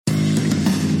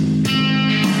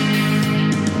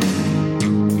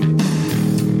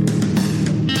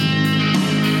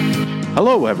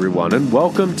Hello, everyone, and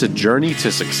welcome to Journey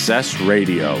to Success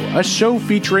Radio, a show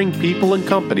featuring people and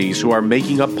companies who are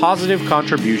making a positive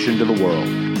contribution to the world.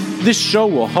 This show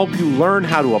will help you learn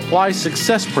how to apply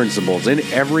success principles in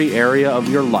every area of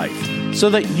your life so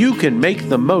that you can make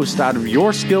the most out of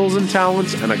your skills and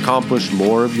talents and accomplish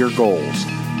more of your goals.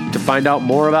 To find out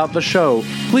more about the show,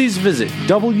 please visit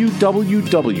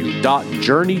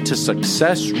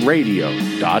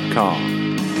www.journeytosuccessradio.com.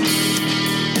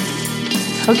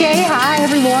 Okay, hi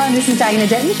everyone. This is Diana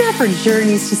Dettinger for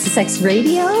Journeys to Success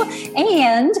Radio.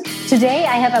 And today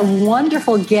I have a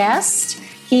wonderful guest.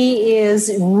 He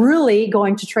is really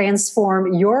going to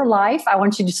transform your life. I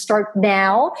want you to start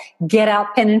now. Get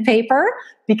out pen and paper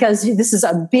because this is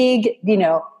a big,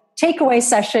 takeaway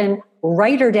session,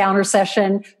 writer-downer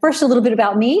session. First, a little bit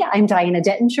about me. I'm Diana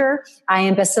Dettinger. I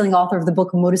am best-selling author of the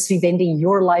book Modus Vivendi,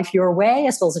 Your Life, Your Way,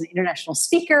 as well as an international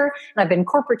speaker. And I've been in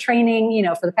corporate training,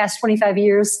 for the past 25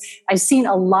 years. I've seen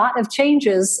a lot of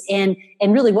changes and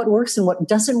really what works and what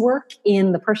doesn't work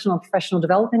in the personal and professional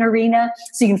development arena.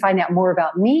 So you can find out more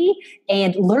about me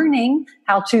and learning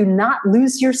how to not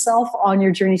lose yourself on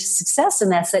your journey to success.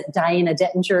 And that's at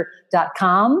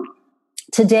dianadettinger.com.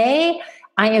 Today,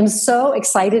 I am so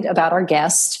excited about our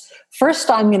guest. First,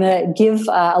 I'm going to give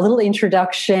a little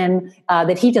introduction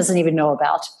that he doesn't even know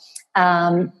about.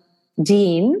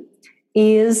 Dean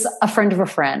is a friend of a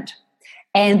friend.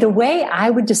 And the way I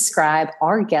would describe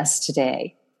our guest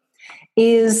today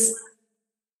is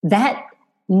that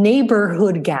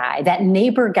neighborhood guy, that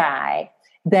neighbor guy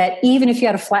that even if you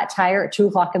had a flat tire at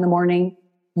 2:00 in the morning,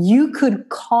 you could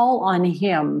call on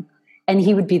him and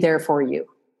he would be there for you.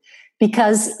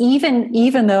 Because even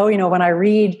though, when I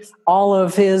read all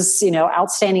of his,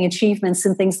 outstanding achievements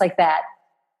and things like that,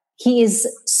 he is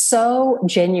so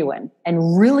genuine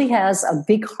and really has a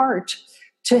big heart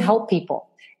to help people.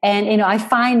 And, I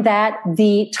find that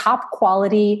the top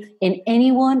quality in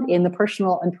anyone in the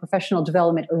personal and professional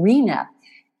development arena,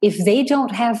 if they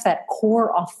don't have that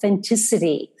core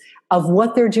authenticity of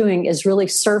what they're doing is really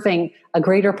serving a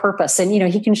greater purpose. And,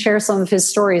 he can share some of his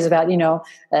stories about,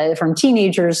 from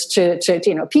teenagers to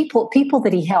people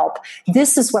that he helped.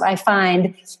 This is what I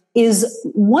find is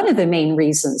one of the main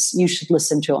reasons you should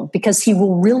listen to him, because he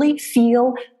will really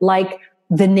feel like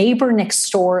the neighbor next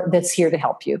door that's here to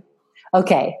help you.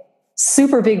 Okay.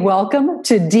 Super big welcome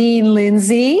to Dean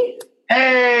Lindsay.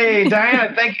 Hey,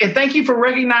 Diana, thank you for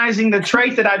recognizing the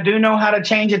trait that I do know how to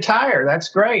change a tire. That's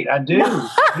great. I do. I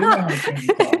do know how to change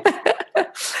a tire.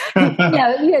 I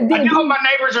do hope my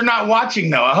neighbors are not watching,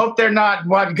 though. I hope they're not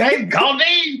watching. Hey, call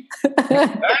Dean.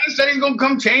 Diana said he's going to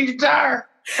come change a tire.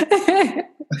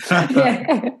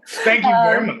 Thank you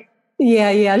very much.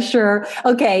 Yeah, sure.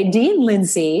 Okay, Dean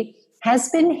Lindsay has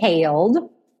been hailed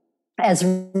as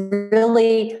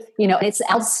really, it's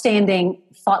outstanding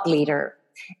thought leader.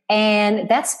 And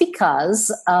that's because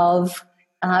of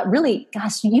really,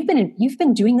 gosh, you've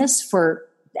been doing this for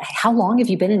how long have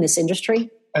you been in this industry?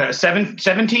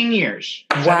 17 years.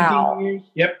 Wow. 17 years.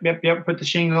 Yep. Put the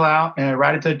shingle out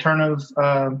right at the turn of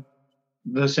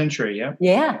the century. Yep.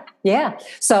 Yeah.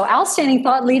 So outstanding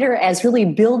thought leader as really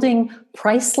building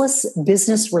priceless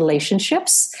business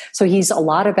relationships. So he's a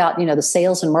lot about, the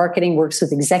sales and marketing, works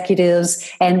with executives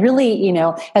and really,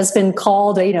 has been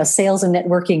called a, sales and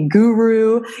networking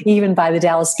guru, even by the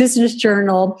Dallas Business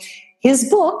Journal. His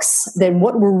books, then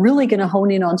what we're really going to hone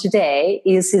in on today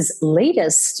is his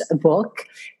latest book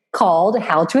called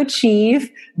How to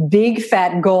Achieve Big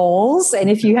Fat Goals. And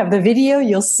if you have the video,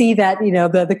 you'll see that,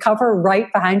 the cover right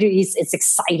behind you. It's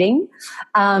exciting.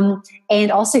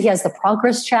 And also he has the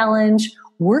Progress Challenge,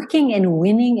 Working and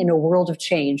Winning in a World of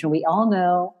Change. And we all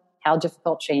know how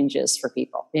difficult change is for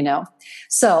people,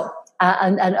 So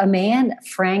a man,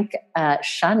 Frank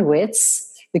Shanwitz,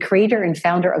 the creator and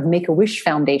founder of Make-A-Wish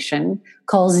Foundation,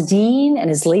 calls Dean and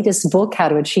his latest book, How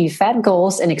to Achieve Fat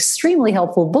Goals, an extremely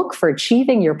helpful book for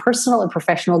achieving your personal and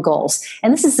professional goals.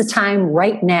 And this is the time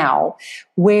right now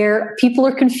where people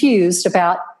are confused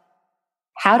about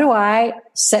how do I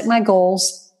set my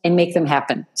goals and make them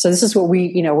happen. So this is what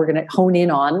we're going to hone in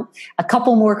on. A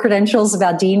couple more credentials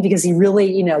about Dean because he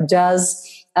really,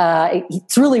 does,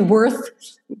 it's really worth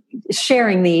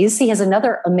sharing these. He has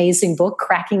another amazing book,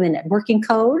 Cracking the Networking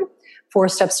Code, 4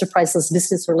 Steps to Priceless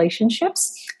Business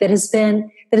Relationships, that has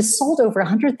sold over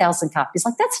 100,000 copies.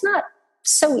 Like, that's not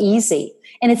so easy.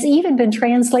 And it's even been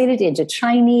translated into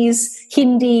Chinese,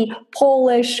 Hindi,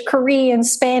 Polish, Korean,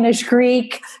 Spanish,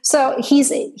 Greek. So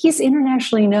he's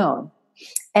internationally known.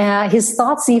 His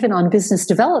thoughts even on business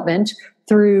development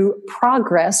through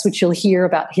progress, which you'll hear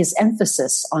about his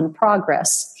emphasis on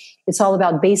progress. It's all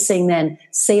about basing then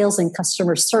sales and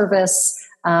customer service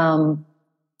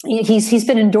he's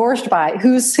been endorsed by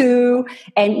who's who,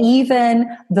 and even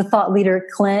the thought leader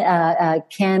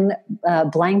Ken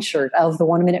Blanchard of the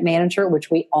 1 Minute Manager,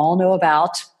 which we all know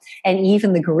about, and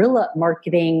even the guerrilla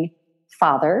marketing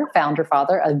founder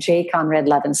of J. Conrad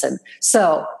Levinson.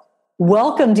 So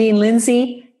welcome, Dean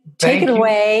Lindsay. Take it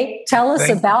away. Tell us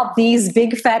about these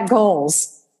big fat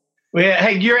goals. Well,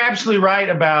 hey, you're absolutely right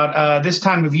about this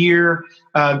time of year.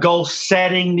 Goal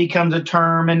setting becomes a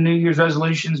term, and New Year's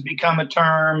resolutions become a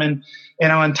term, and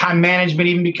and time management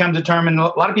even becomes a term. And a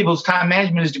lot of people's time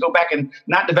management is to go back and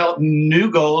not develop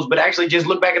new goals, but actually just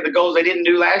look back at the goals they didn't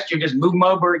do last year, just move them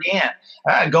over again.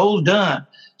 Goals done.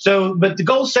 So, but the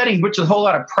goal setting puts a whole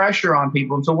lot of pressure on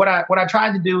people. And so, what I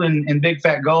tried to do in Big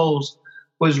Fat Goals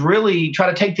was really try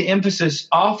to take the emphasis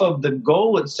off of the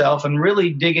goal itself and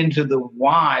really dig into the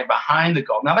why behind the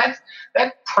goal. Now,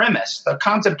 that premise, the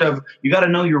concept of you got to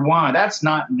know your why, that's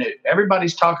not new.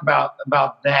 Everybody's talked about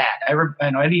that.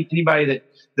 Anybody that's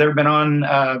ever been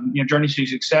on Journey to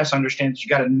Success understands you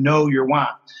got to know your why.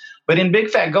 But in Big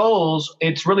Fat Goals,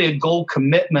 it's really a goal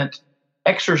commitment,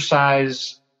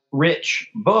 exercise-rich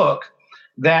book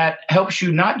that helps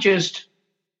you not just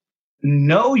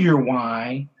know your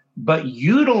why, but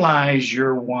utilize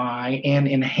your why and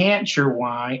enhance your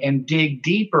why and dig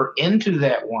deeper into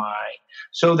that why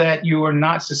so that you are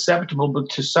not susceptible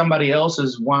to somebody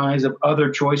else's whys of other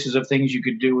choices of things you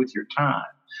could do with your time.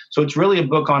 So it's really a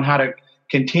book on how to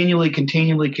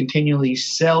continually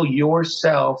sell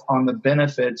yourself on the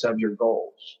benefits of your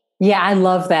goals. Yeah, I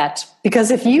love that.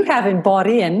 Because if you haven't bought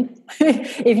into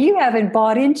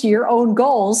your own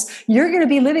goals, you're going to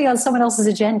be living on someone else's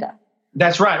agenda.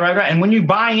 That's right. And when you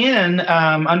buy in,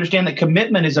 understand that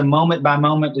commitment is a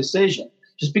moment-by-moment decision.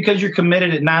 Just because you're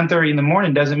committed at 9:30 in the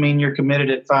morning doesn't mean you're committed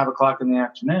at 5 o'clock in the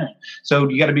afternoon. So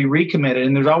you got to be recommitted,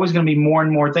 and there's always going to be more and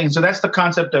more things. So that's the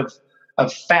concept of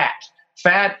PHAT.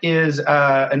 PHAT is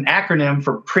an acronym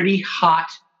for pretty hot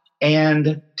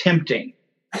and tempting.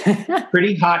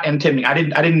 Pretty hot and tempting. I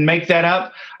didn't make that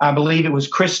up. I believe it was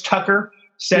Chris Tucker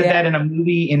said that in a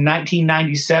movie in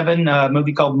 1997, a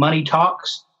movie called Money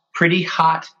Talks. Pretty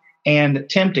hot and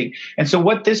tempting. And so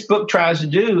what this book tries to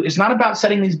do is not about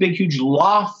setting these big, huge,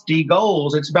 lofty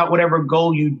goals. It's about whatever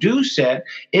goal you do set,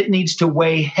 it needs to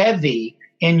weigh heavy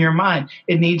in your mind.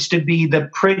 It needs to be the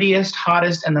prettiest,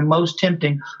 hottest, and the most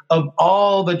tempting of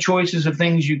all the choices of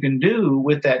things you can do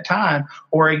with that time.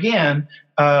 Or again,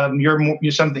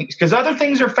 you're something, because other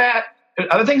things are fat.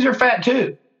 Other things are fat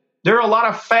too. There are a lot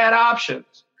of fat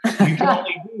options. You can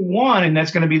only do one, and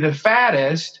that's going to be the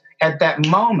fattest at that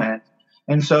moment.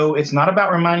 And so it's not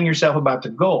about reminding yourself about the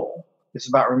goal. It's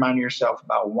about reminding yourself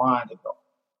about why the goal.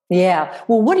 Yeah.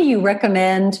 Well, what do you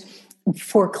recommend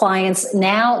for clients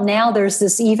now? There's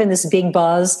this big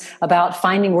buzz about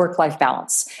finding work-life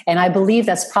balance. And I believe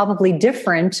that's probably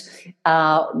different,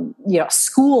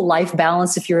 school life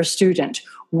balance if you're a student,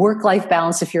 work-life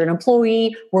balance if you're an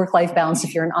employee, work-life balance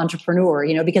if you're an entrepreneur,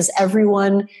 because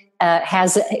everyone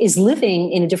is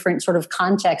living in a different sort of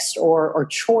context or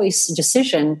choice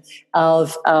decision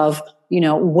of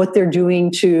what they're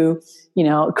doing to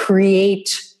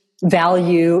create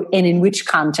value and in which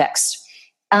context.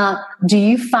 Do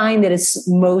you find that it's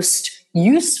most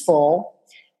useful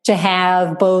to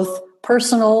have both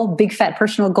big fat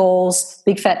personal goals,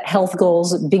 big fat health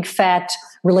goals, big fat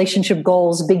relationship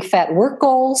goals, big fat work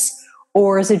goals,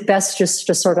 or is it best just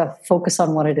to sort of focus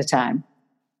on one at a time?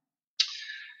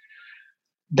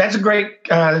 That's a great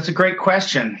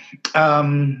question.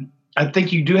 I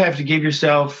think you do have to give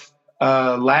yourself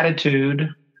latitude.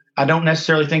 I don't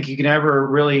necessarily think you can ever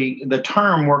really. The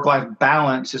term work-life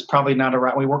balance is probably not a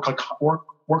right way.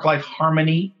 Work-life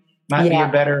harmony might be a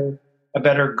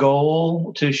better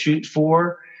goal to shoot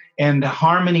for. And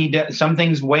harmony, some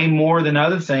things weigh more than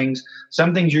other things.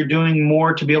 Some things you're doing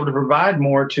more to be able to provide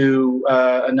more to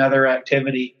another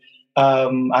activity.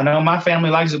 I know my family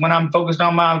likes it when I'm focused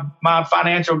on my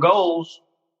financial goals.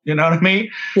 You know what I mean?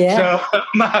 Yeah. So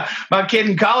my kid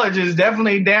in college is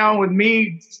definitely down with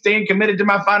me staying committed to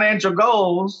my financial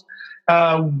goals.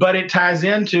 But it ties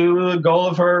into the goal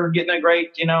of her getting a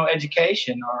great,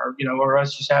 education or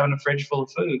us just having a fridge full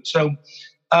of food. So,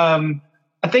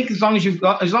 I think as long as you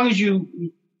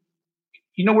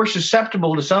we're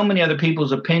susceptible to so many other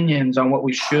people's opinions on what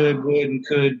we should, would, and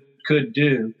could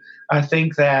do. I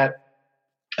think that,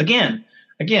 again,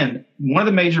 one of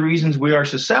the major reasons we are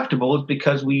susceptible is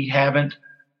because we haven't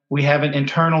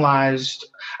internalized.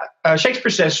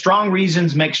 Shakespeare says, "Strong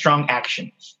reasons make strong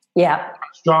actions." Yeah.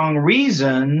 Strong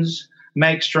reasons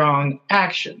make strong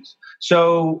actions.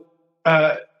 So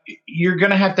you're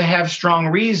going to have strong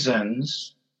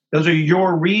reasons Those are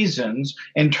your reasons.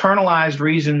 Internalized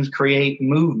reasons create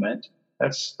movement.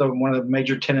 That's one of the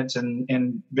major tenets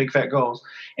in Big Fat Goals.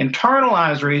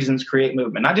 Internalized reasons create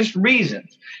movement, not just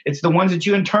reasons. It's the ones that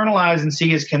you internalize and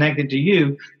see as connected to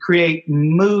you create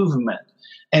movement.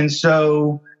 And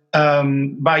so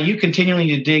by you continuing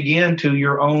to dig into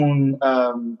your own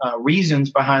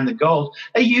reasons behind the goals,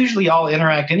 they usually all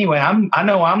interact anyway. I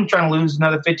know I'm trying to lose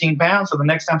another 15 pounds, so the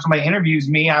next time somebody interviews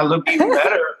me, I look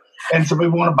better. And some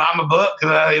people want to buy my book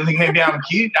because they think maybe I'm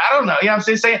cute. I don't know. You know what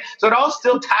I'm saying? So it all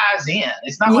still ties in.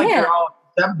 It's not like they're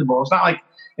all acceptable. It's not like,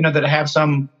 that I have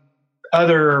some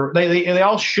other, they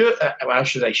all should, well,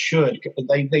 they should.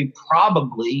 They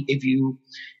probably, if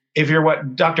you're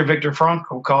what Dr. Viktor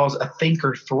Frankl calls a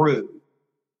thinker through,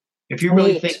 if you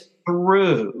really think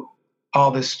through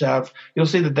all this stuff, you'll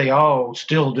see that they all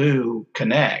still do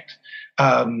connect.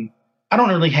 I don't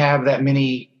really have that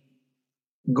many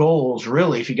goals,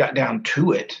 really, if you got down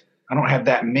to it. I don't have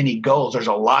that many goals. There's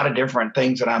a lot of different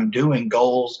things that I'm doing,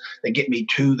 goals that get me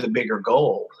to the bigger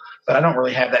goal, but I don't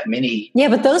really have that many. Yeah,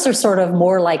 but those are sort of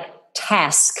more like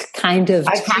task kind of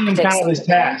tactics. I see them kind of as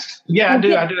tasks. Yeah, I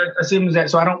do. I assume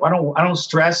that. So I don't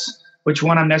stress which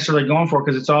one I'm necessarily going for,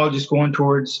 because it's all just going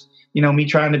towards, me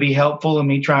trying to be helpful and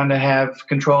me trying to have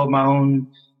control of my own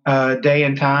day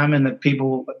and time, and the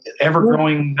people, ever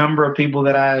growing number of people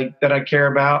that I care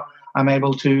about, I'm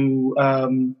able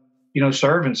to,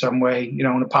 serve in some way, in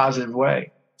a positive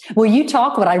way. Well,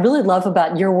 what I really love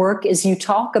about your work is you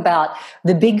talk about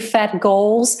the big fat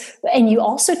goals, and you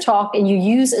also talk and you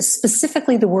use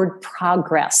specifically the word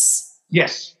progress.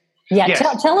 Yes. Yeah.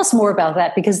 Yes. Tell us more about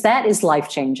that, because that is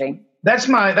life-changing. That's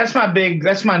my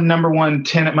number one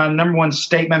tenet. My number one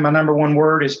statement, my number one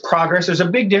word is progress. There's a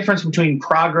big difference between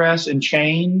progress and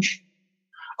change.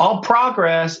 All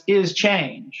progress is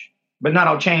change, but not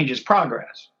all change is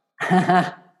progress.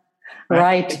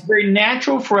 Right. It's very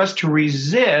natural for us to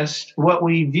resist what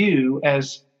we view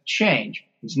as change.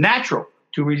 It's natural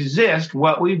to resist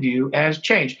what we view as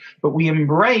change, but we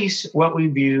embrace what we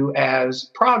view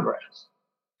as progress.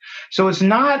 So it's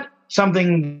not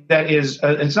something that is,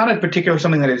 it's not a particular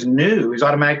something that is new, is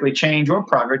automatically change or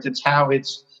progress. It's how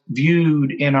it's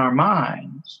viewed in our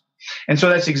minds. And so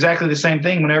that's exactly the same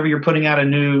thing whenever you're putting out a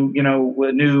new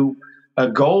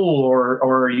goal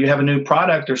or you have a new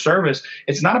product or service.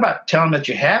 It's not about telling them that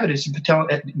you have it. It's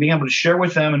being able to share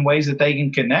with them in ways that they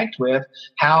can connect with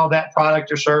how that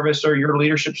product or service or your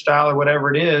leadership style or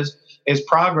whatever it is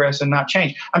progress and not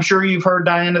change. I'm sure you've heard,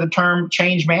 Diana, the term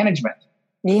change management.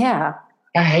 Yeah.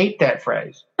 I hate that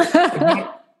phrase.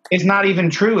 It's not even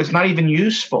true. It's not even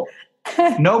useful.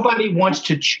 Nobody wants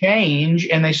to change,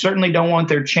 and they certainly don't want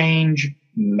their change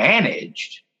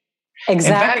managed.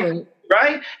 Exactly. In fact,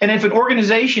 right? And if an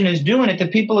organization is doing it, the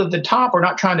people at the top are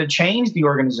not trying to change the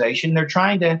organization. They're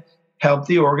trying to help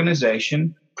the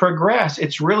organization progress.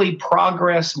 It's really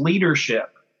progress leadership.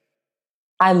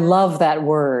 I love that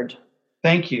word.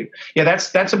 Thank you. Yeah,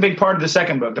 that's a big part of the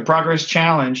second book, The Progress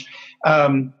Challenge.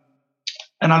 And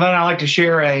then I like to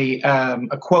share a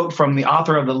quote from the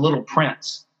author of The Little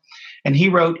Prince. And he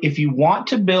wrote, "If you want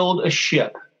to build a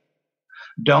ship,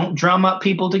 don't drum up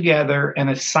people together and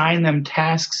assign them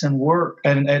tasks and work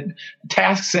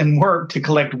to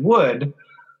collect wood,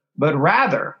 but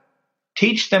rather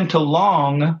teach them to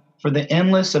long for the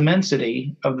endless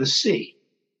immensity of the sea."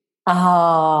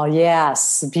 Oh,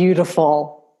 yes,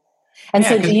 beautiful. And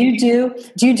so, do you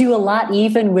do a lot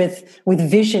even with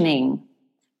visioning?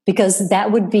 Because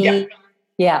that would be, a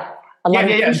lot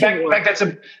of In fact,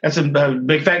 that's a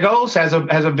Big Fat Goals has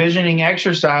a visioning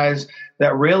exercise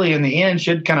that really, in the end,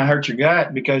 should kind of hurt your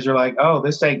gut, because you're like, oh,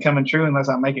 this ain't coming true unless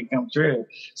I make it come true.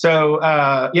 So,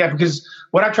 because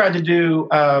what I tried to do,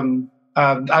 I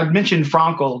mentioned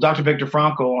Frankl, Dr. Viktor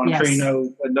Frankl. I'm sure you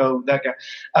know that guy.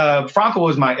 Frankl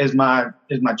is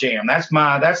my jam. That's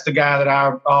the guy that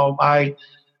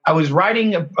I was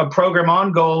writing a program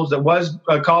on goals that was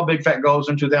called Big Fat Goals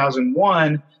in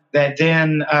 2001. That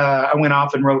then I went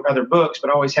off and wrote other books, but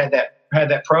I always had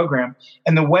that program.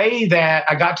 And the way that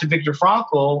I got to Viktor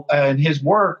Frankl and his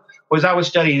work was I was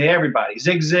studying everybody: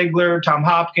 Zig Ziglar, Tom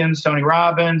Hopkins, Tony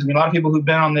Robbins. I mean, a lot of people who've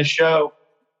been on this show.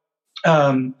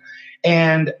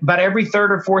 And about every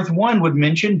third or fourth one would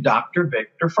mention Dr.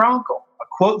 Viktor Frankl, a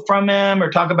quote from him, or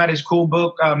talk about his cool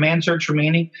book, Man's Search for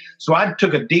Meaning. So I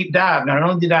took a deep dive. Not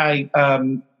only did I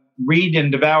read and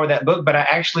devour that book, but I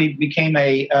actually became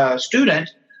a student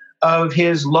of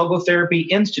his Logotherapy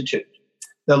Institute.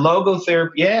 The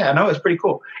logotherapy, I know, it's pretty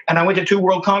cool. And I went to 2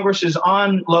 world congresses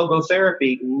on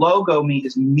logotherapy. Logo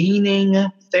means meaning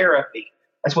therapy.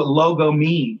 That's what logo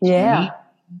means. Yeah. Meaning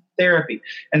therapy.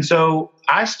 And so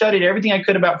I studied everything I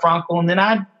could about Frankl, and then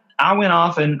I I went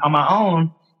off on my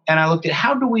own and I looked at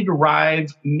how do we derive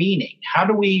meaning? How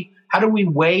do we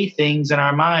weigh things in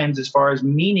our minds as far as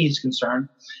meaning is concerned?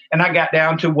 And I got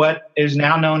down to what is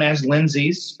now known as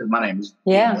Lindsay's, because my name is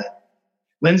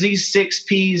Lindsay's 6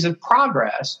 P's of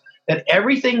progress, that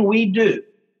everything we do,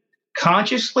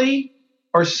 consciously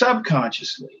or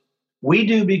subconsciously, we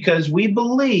do because we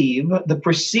believe the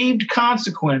perceived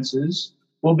consequences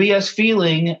will be us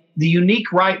feeling the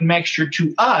unique right mixture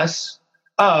to us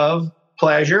of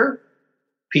pleasure,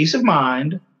 peace of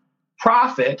mind,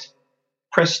 profit,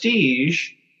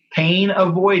 prestige, pain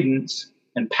avoidance,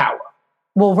 and power.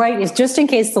 Well, right. It's just in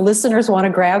case the listeners want to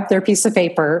grab their piece of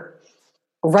paper,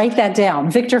 write that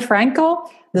down. Viktor Frankl,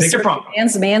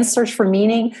 man's search for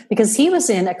meaning, because he was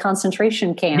in a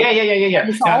concentration camp. Yeah.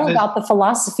 It's all about the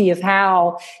philosophy of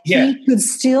how he could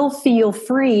still feel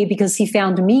free because he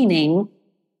found meaning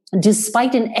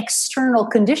despite an external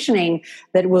conditioning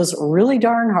that was really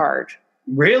darn hard.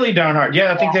 Really darn hard.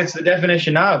 Yeah, I think that's the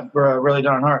definition of really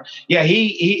darn hard. Yeah,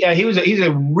 he's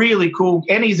a really cool,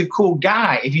 and he's a cool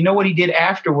guy. If you know what he did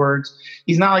afterwards,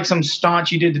 he's not like some staunch.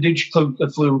 He did the dude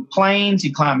flew planes,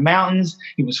 he climbed mountains.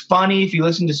 He was funny. If you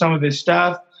listen to some of his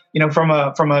stuff, from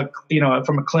a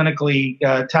clinically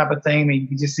type of thing,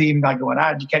 you just see him like going,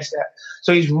 did you catch that?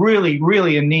 So he's really,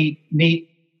 really a neat.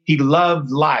 He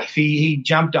loved life. He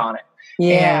jumped on it.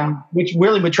 Yeah, and which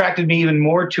really attracted me even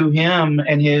more to him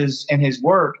and his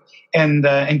work, and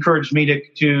encouraged me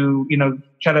to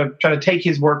try to take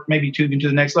his work maybe to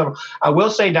the next level. I will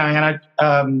say, Diana,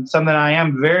 something I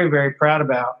am very, very proud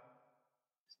about.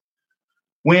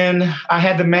 When I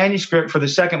had the manuscript for the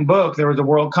second book, there was a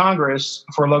World Congress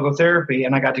for logotherapy,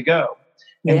 and I got to go.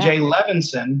 And Jay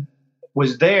Levinson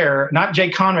was there, not Jay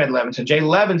Conrad Levinson. Jay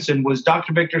Levinson was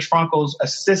Dr. Viktor Frankl's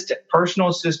personal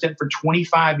assistant for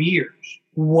 25 years.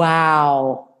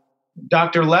 Wow.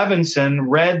 Dr. Levinson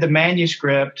read the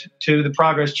manuscript to the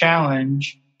Progress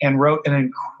Challenge and wrote an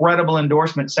incredible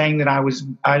endorsement saying that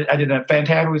I did a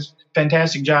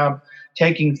fantastic job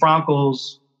taking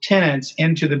Frankl's tenets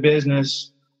into the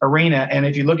business arena. And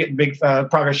if you look at Big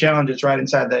Progress Challenge, it's right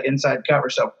inside the inside cover.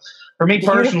 So for me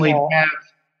personally, to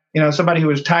have somebody who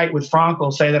was tight with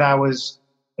Frankl say that I was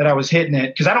hitting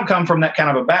it, because I don't come from that kind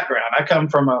of a background. I come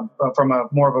from a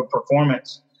more of a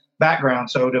performance background.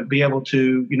 So to be able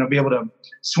to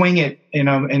swing it in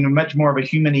a much more of a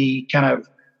human-y kind of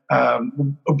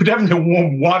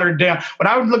definitely watered down. But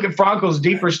I would look at Frankl's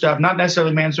deeper stuff, not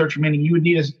necessarily Man's Search for Meaning. You would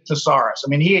need a thesaurus. I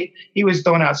mean, he was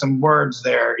throwing out some words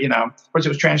there. Of course, it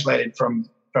was translated from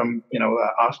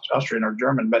Austrian or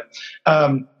German, but.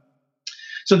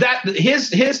 So that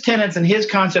his tenets and his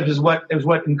concept is what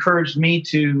encouraged me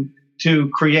to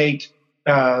create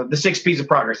the 6 P's of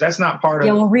progress. That's not part of.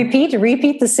 Yeah, well, repeat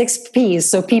the 6 P's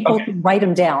so people can write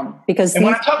them down, because. And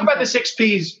when I talk about the 6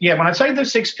 P's, when I tell you the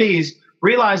 6 P's,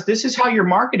 realize this is how you're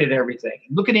marketed everything.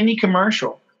 Look at any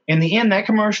commercial. In the end, that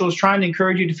commercial is trying to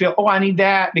encourage you to feel, I need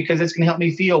that because it's going to help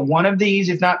me feel one of these,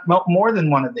 if not more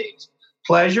than one of these: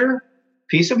 pleasure,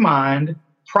 peace of mind,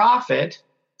 profit,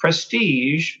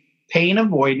 prestige, pain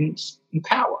avoidance, and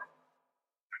power.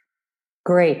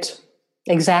 Great.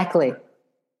 Exactly.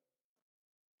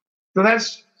 So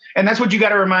that's what you got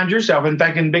to remind yourself. In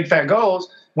fact, in Big Fat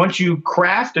Goals, once you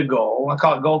craft a goal, I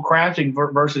call it goal crafting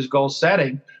versus goal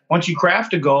setting. Once you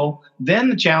craft a goal, then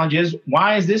the challenge is,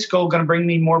 why is this goal going to bring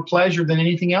me more pleasure than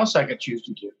anything else I could choose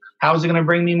to do? How is it going to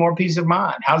bring me more peace of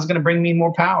mind? How is it going to bring me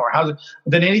more power?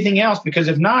 Than anything else? Because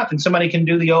if not, then somebody can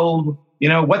do the old,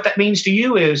 what that means to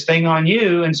you is thing on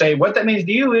you, and say, what that means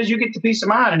to you is you get the peace of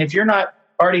mind. And if you're not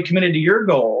already committed to your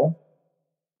goal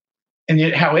and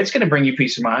how it's going to bring you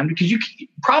peace of mind, because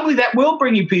probably that will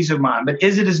bring you peace of mind, but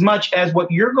is it as much as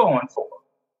what you're going for?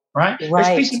 Right. There's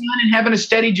peace of mind in having a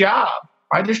steady job.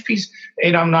 Right. There's peace.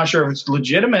 I'm not sure if it's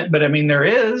legitimate, but I mean, there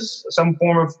is some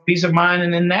form of peace of mind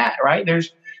in that. Right.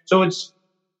 Because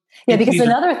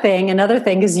another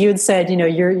thing is, you had said,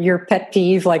 your pet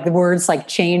peeve, like the words like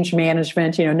change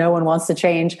management, no one wants to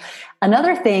change.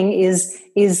 Another thing is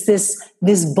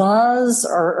this buzz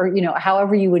or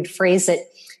however you would phrase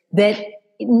it, that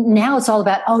now it's all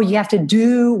about, you have to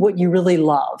do what you really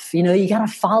love. You got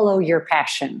to follow your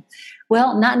passion.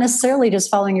 Well, not necessarily does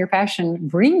following your passion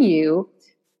bring you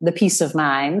the peace of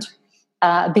mind,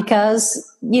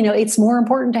 because, it's more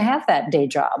important to have that day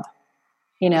job.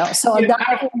 So not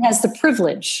everyone has the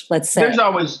privilege, let's say. There's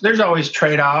always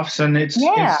trade-offs, and there's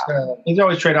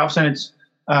always trade-offs, and it's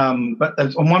but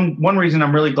one reason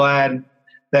I'm really glad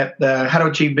that How to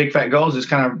Achieve Big Fat Goals is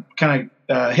kind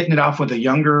of hitting it off with a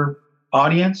younger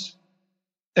audience.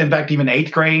 In fact, even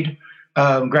 8th grade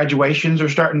graduations are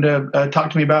starting to talk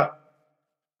to me about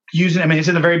using, I mean, it's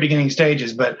in the very beginning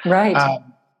stages, but right.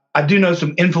 I do know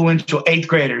some influential 8th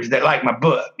graders that like my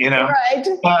book, you know? Right.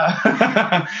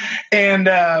 And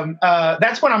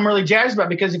that's what I'm really jazzed about,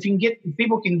 because if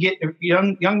people can get,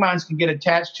 young minds can get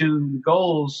attached to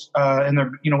goals and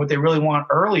their, you know, what they really want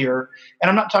earlier. And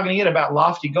I'm not talking yet about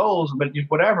lofty goals, but just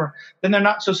whatever, then they're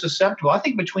not so susceptible. I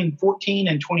think between 14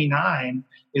 and 29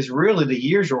 is really the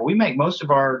years where we make most of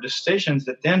our decisions,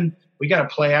 that then we got to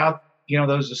play out, you know,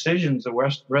 those decisions the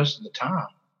rest of the time.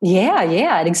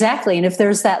 Yeah, exactly. And if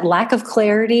there's that lack of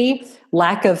clarity,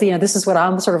 lack of, you know, this is what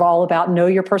I'm sort of all about, know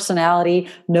your personality,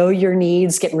 know your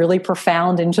needs, get really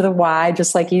profound into the why,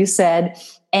 just like you said.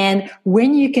 And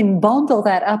when you can bundle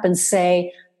that up and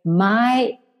say,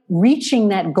 my reaching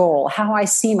that goal, how I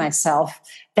see myself,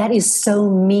 that is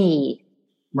so me.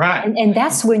 Right. And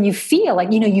that's when you feel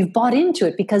like, you know, you've bought into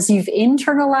it, because you've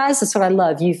internalized. That's what I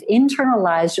love. You've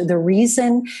internalized the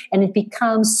reason, and it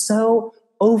becomes so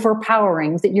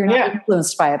overpowering that you're not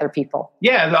influenced by other people.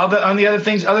 Yeah. Other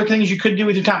things you could do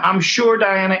with your time. I'm sure,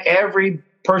 Diana, every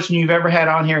person you've ever had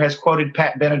on here has quoted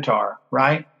PHAT Benatar,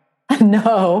 right?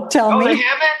 No, tell me. Oh, they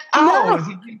haven't?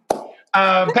 Oh.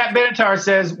 No. PHAT Benatar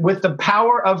says, with the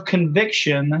power of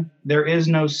conviction, there is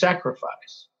no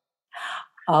sacrifice.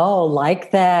 Oh, like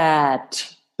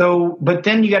that. So, but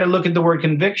then you got to look at the word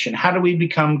conviction. How do we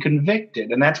become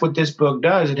convicted? And that's what this book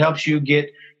does. It helps you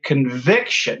get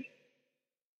conviction.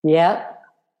 Yep.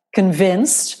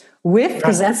 Convinced with,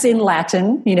 because that's in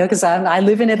Latin, you know, because I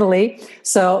live in Italy.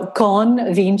 So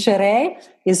convincere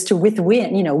is to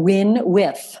win, you know, win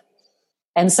with.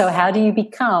 And so how do you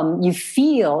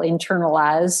feel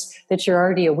internalized that you're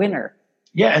already a winner.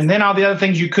 Yeah. And then all the other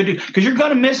things you could do, because you're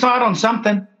going to miss out on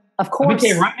something. Of course. Let me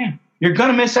tell you right now, you're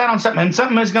going to miss out on something, and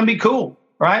something is going to be cool.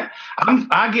 Right.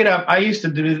 I get up. I used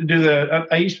to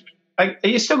I used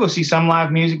to still go see some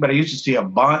live music, but I used to see a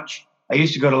bunch. I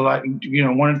used to go to, like, you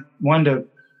know,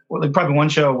 probably one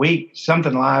show a week,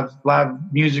 something live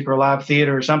music or live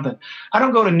theater or something. I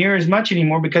don't go to near as much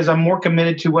anymore, because I'm more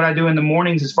committed to what I do in the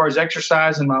mornings as far as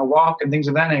exercise and my walk and things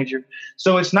of that nature.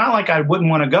 So it's not like I wouldn't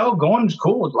want to go. Going is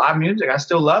cool with live music. I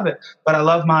still love it, but I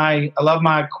love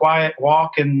my quiet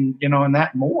walk and, you know, and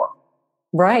that more.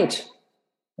 Right.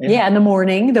 Yeah. In the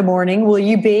morning, will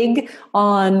you big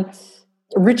on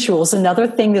rituals? Another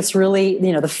thing that's really,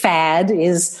 you know, the fad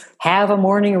is have a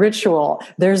morning ritual.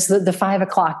 There's the 5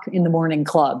 o'clock in the morning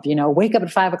club, you know, wake up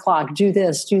at 5 o'clock, do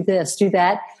this, do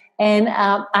that. And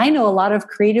I know a lot of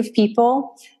creative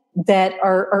people that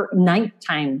are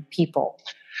nighttime people.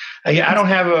 Yeah, I don't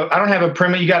have a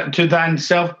premise. You got to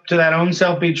that own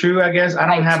self be true, I guess. I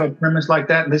don't have a premise like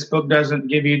that. This book doesn't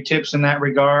give you tips in that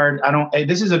regard. Like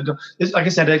I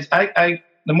said,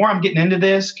 the more I'm getting into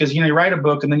this, because, you know, you write a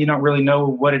book and then you don't really know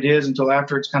what it is until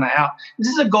after it's kind of out. This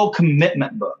is a goal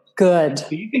commitment book. Good. So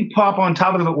you can pop on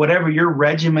top of it whatever your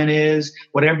regimen is,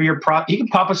 whatever you can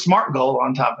pop a SMART goal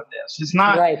on top of this. It's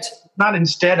not right. Not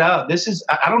instead of. This is,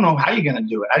 I don't know how you're going to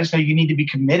do it. I just know you need to be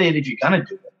committed if you're going to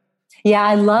do it. Yeah,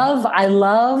 I love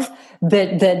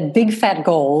that Big Fat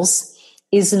Goals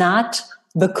is not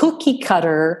the cookie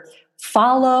cutter.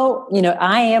 Follow, you know,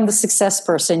 I am the success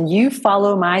person. You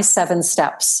follow my 7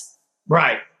 steps.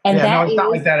 Right. And no, it's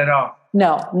not like that at all.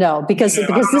 No, because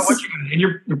this is,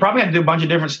 you're probably going to do a bunch of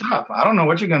different stuff. I don't know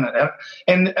what you're going to,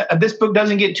 and this book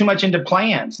doesn't get too much into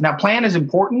plans. Now, plan is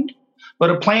important,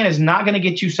 but a plan is not going to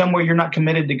get you somewhere you're not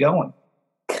committed to going.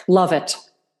 Love it.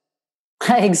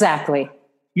 Exactly.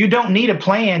 You don't need a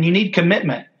plan. You need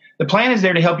commitment. The plan is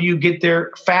there to help you get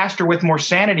there faster with more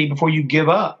sanity before you give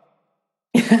up.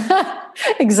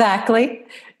 Exactly.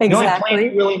 The only plan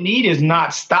you really need is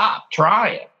not stop. Try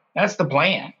it. That's the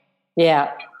plan.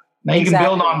 Yeah. Now you can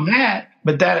build on that,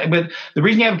 but the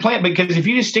reason you have a plan, because if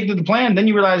you just stick to the plan, then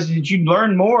you realize that you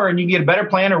learn more and you get a better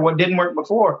plan or what didn't work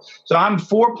before. So I'm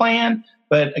for plan,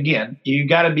 but again, you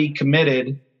got to be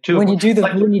committed to when you do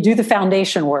the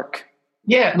foundation work.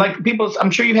 Yeah, like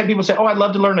I'm sure you've had people say, "Oh, I'd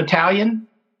love to learn Italian,"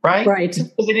 right? Right.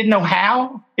 Because they didn't know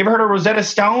how. You ever heard of Rosetta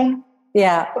Stone?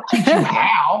 Yeah. They'll teach you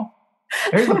how.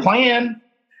 There's the plan.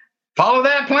 Follow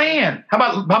that plan. How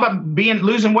about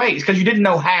losing weight? It's because you didn't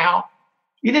know how.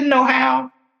 You didn't know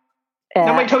how.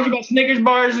 Nobody told you about Snickers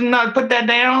bars and not put that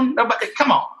down. Nobody.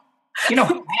 Come on. You know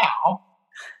how.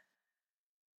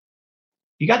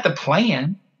 You got the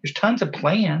plan. There's tons of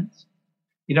plans.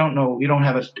 You don't know. You don't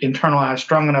have a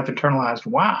strong enough internalized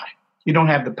why. You don't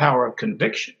have the power of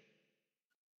conviction.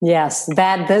 Yes,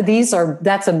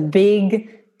 that's a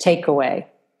big takeaway,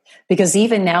 because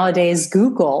even nowadays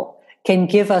Google can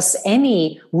give us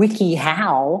any wiki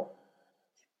how,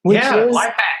 which is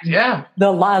life hack. Yeah,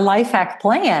 the life hack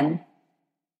plan.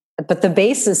 But the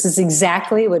basis is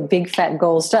exactly what Big Fat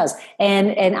Goals does.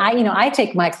 And I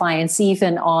take my clients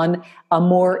even on a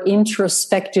more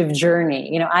introspective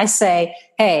journey. I say,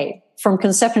 hey, from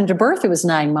conception to birth, it was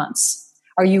 9 months.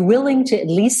 Are you willing to at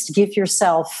least give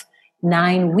yourself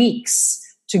 9 weeks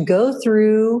to go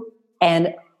through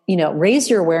and, raise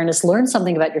your awareness, learn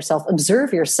something about yourself,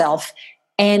 observe yourself,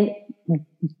 and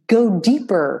go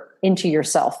deeper into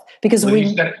yourself? Because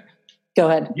go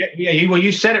ahead. Yeah. Well,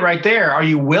 you said it right there. Are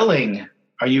you willing?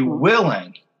 Are you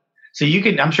willing? So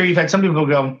I'm sure you've had some people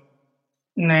go,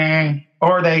 nah,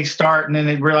 or they start and then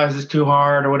they realize it's too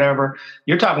hard or whatever.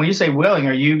 When you say willing,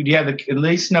 do you have at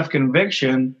least enough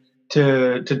conviction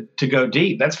to go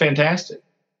deep? That's fantastic.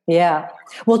 Yeah.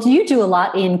 Well, you do a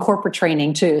lot in corporate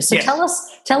training too. So yes.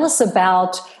 tell us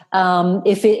about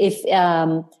if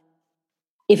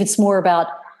it's more about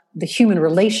the human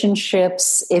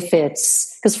relationships,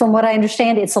 because from what I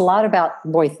understand, it's a lot about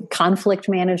conflict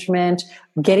management,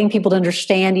 getting people to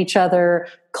understand each other,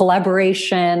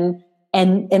 collaboration,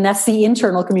 and that's the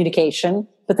internal communication.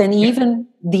 But then even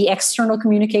the external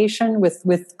communication with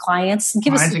clients,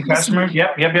 clients and customers.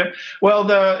 Yep. Well,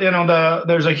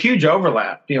 there's a huge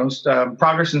overlap.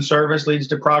 Progress in service leads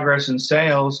to progress in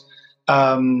sales.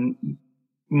 The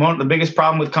biggest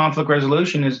problem with conflict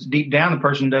resolution is deep down the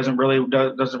person doesn't really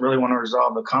want to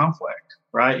resolve the conflict,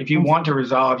 right? If you want to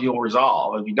resolve, you'll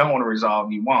resolve. If you don't want to resolve,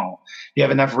 you won't. If you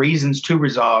have enough reasons to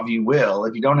resolve, you will.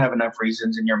 If you don't have enough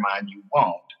reasons in your mind, you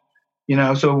won't.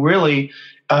 So really,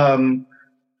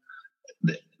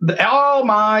 all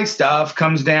my stuff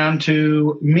comes down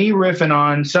to me riffing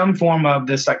on some form of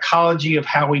the psychology of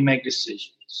how we make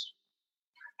decisions,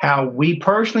 how we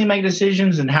personally make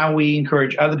decisions, and how we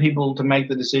encourage other people to make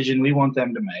the decision we want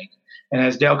them to make. And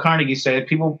as Dale Carnegie said,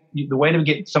 the way to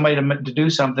get somebody to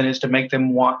do something is to make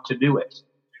them want to do it.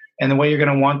 And the way you're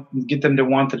going to get them to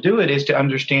want to do it is to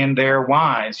understand their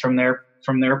whys from their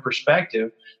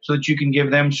perspective, so that you can give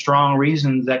them strong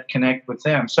reasons that connect with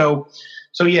them. So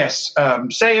yes,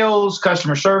 sales,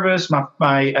 customer service,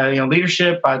 my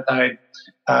leadership. I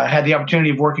had the opportunity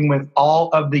of working with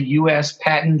all of the U.S.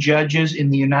 patent judges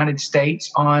in the United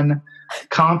States on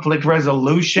conflict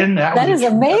resolution. That was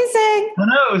amazing.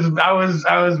 It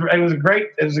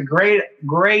was a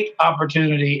great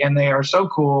opportunity, and they are so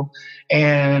cool.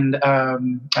 And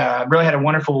really had a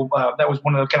wonderful. That was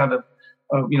one of the kind of the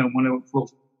one of the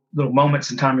little moments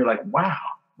in time. You're like, wow,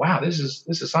 this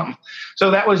is something.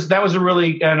 So that was a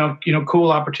really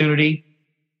cool opportunity.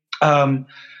 But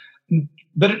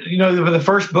the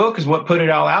first book is what put it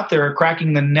all out there,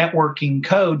 Cracking the Networking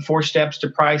Code: 4 Steps to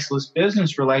Priceless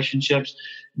Business Relationships.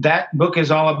 That book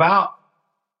is all about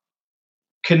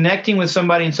connecting with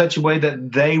somebody in such a way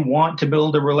that they want to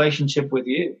build a relationship with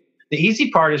you. The easy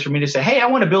part is for me to say, hey, I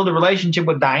want to build a relationship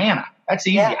with Diana. That's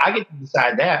easy. Yeah. I get to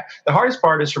decide that. The hardest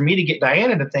part is for me to get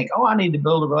Diana to think, I need to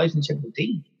build a relationship with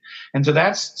Dean. And so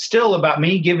that's still about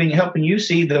me helping you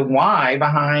see the why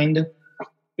behind,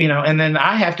 and then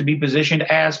I have to be positioned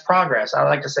as progress. I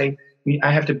like to say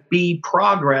I have to be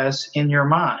progress in your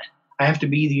mind. I have to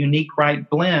be the unique right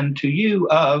blend to you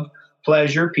of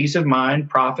pleasure, peace of mind,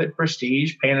 profit,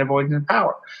 prestige, pain, avoidance, and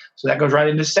power. So that goes right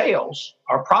into sales.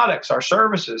 Our products, our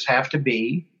services have to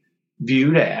be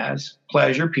viewed as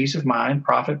pleasure, peace of mind,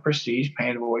 profit, prestige,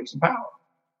 pain, avoidance, and power.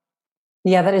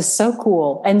 Yeah, that is so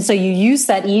cool. And so you use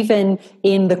that even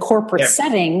in the corporate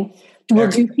setting. Well,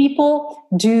 do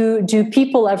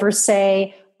people ever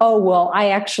say, oh, well,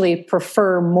 I actually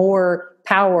prefer more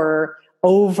power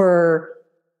over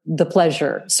the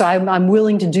pleasure, so I'm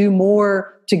willing to do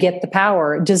more to get the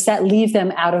power? Does that leave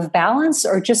them out of balance,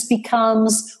 or just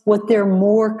becomes what they're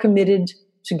more committed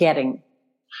to getting?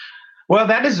 Well,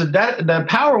 the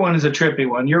power one is a trippy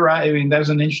one. You're right. I mean, that's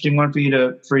an interesting one for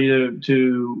you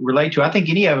to relate to. I think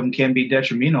any of them can be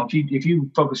detrimental if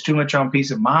you focus too much on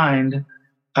peace of mind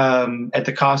at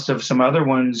the cost of some other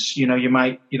ones. You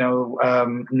might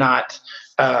not.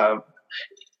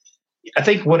 I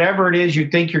think whatever it is you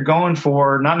think you're going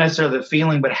for, not necessarily the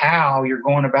feeling, but how you're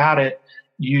going about it,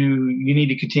 you need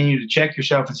to continue to check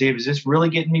yourself and see, is this really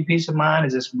getting me peace of mind?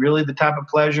 Is this really the type of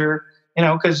pleasure?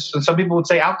 Because some people would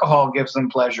say alcohol gives them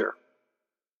pleasure.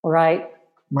 Right.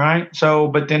 So,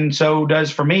 but then so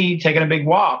does for me taking a big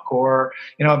walk, or,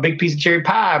 a big piece of cherry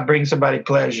pie brings somebody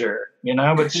pleasure,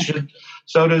 but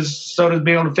so does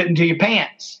being able to fit into your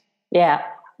pants. Yeah.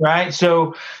 Right.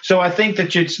 So I think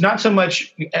that it's not so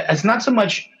much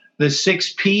the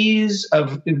 6 P's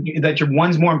of that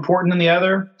one's more important than the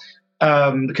other,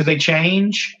 because they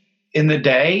change in the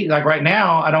day. Like right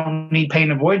now, I don't need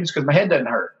pain avoidance because my head doesn't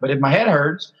hurt. But if my head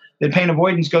hurts, then pain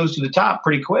avoidance goes to the top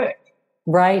pretty quick.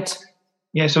 Right.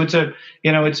 Yeah, so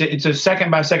it's a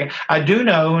second by second. I do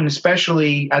know, and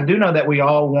especially I do know that we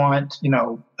all want,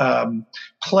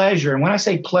 pleasure. And when I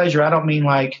say pleasure, I don't mean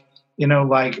like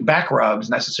back rubs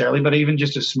necessarily, but even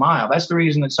just a smile. That's the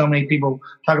reason that so many people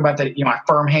talk about that, a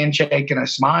firm handshake and a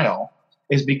smile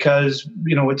is because,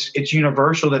 it's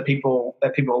universal that people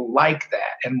like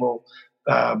that and will,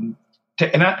 and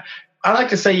I like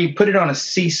to say you put it on a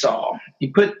seesaw.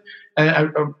 You put,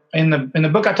 in the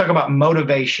book, I talk about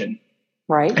motivation.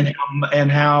 Right. And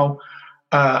how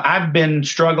I've been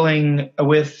struggling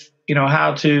with,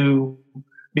 how to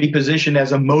be positioned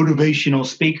as a motivational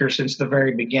speaker since the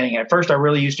very beginning. At first, I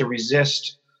really used to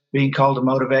resist being called a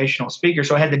motivational speaker.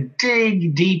 So I had to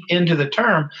dig deep into the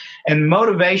term. And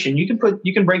motivation, you can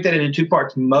break that into two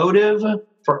parts: motive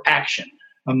for action,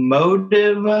 a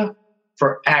motive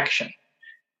for action.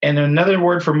 And another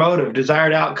word for motive: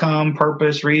 desired outcome,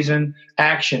 purpose, reason,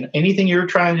 action, anything you're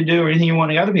trying to do or anything you want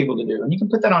the other people to do. And you can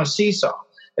put that on a seesaw.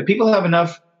 If people have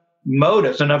enough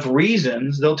motives, enough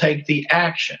reasons, they'll take the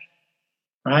action,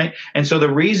 right? And so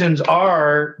the reasons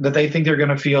are that they think they're going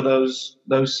to feel those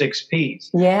 6 Ps.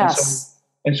 Yes.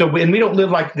 And we don't live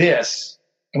like this.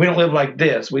 And we don't live like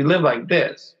this. We live like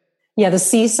this. Yeah, the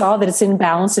seesaw, that it's in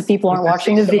balance if people aren't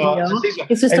watching the video.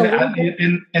 It's just a little bit.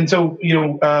 And so,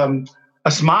 a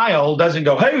smile doesn't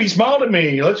go, hey, he smiled at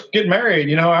me, let's get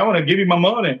married. I want to give you my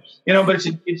money, but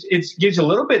it gives a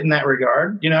little bit in that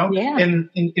regard, Yeah. And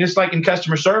it's like in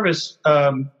customer service,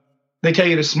 they tell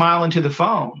you to smile into the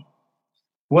phone.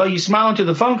 Well, you smile into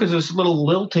the phone because there's a little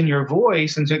lilt in your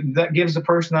voice. And so that gives the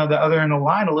person on the other end of the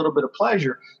line a little bit of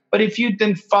pleasure. But if you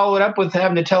then follow it up with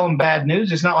having to tell them bad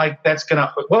news, it's not like that's going to,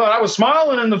 well, I was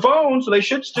smiling in the phone, so they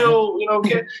should still,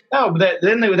 get, no, but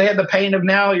then they had the pain of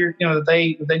now that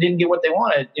they didn't get what they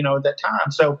wanted, at that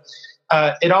time. So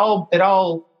it all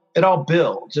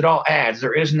builds, it all adds.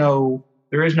 There is no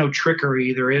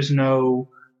trickery. There is no,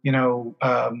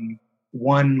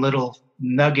 one little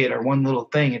nugget or one little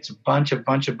thing. It's a bunch of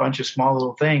small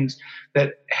little things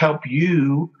that help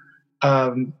you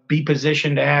be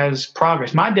positioned as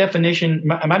progress. My definition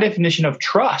of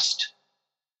trust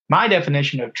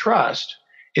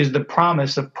is the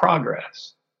promise of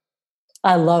progress.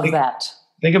 I love that.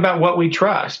 Think about what we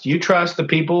trust. You trust the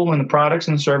people and the products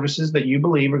and services that you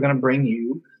believe are going to bring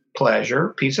you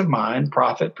pleasure, peace of mind,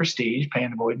 profit, prestige,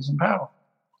 pain, avoidance, and power.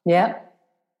 Yeah.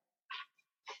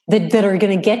 That are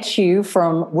going to get you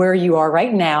from where you are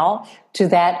right now to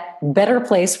that better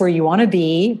place where you want to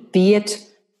be it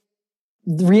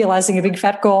realizing a big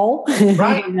fat goal.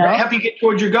 Right. Right. Help you get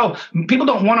towards your goal. People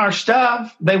don't want our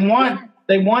stuff. They want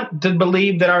to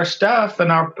believe that our stuff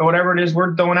and our whatever it is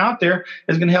we're throwing out there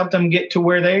is going to help them get to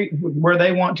where they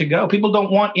want to go. People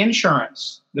don't want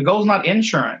insurance. The goal is not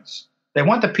insurance. They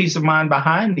want the peace of mind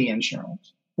behind the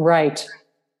insurance. Right.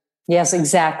 Yes,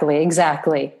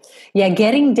 exactly. Yeah.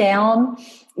 Getting down.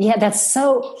 Yeah. That's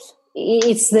so,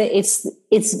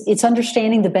 it's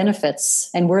understanding the benefits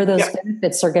and where those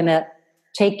benefits are going to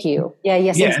take you. Yeah.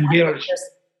 Yes. Yeah. Exactly.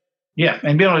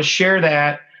 And be able to share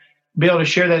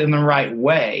that in the right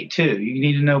way too. You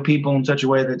need to know people in such a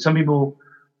way that some people,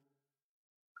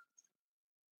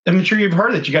 I'm sure you've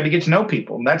heard that you got to get to know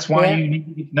people. And that's why you need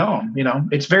to get to know them.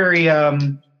 It's very,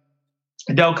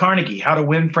 Dale Carnegie, How to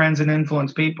Win Friends and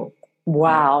Influence People.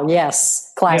 Wow.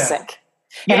 Yes. Classic.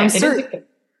 Yeah. And Go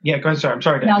ahead. Sorry. I'm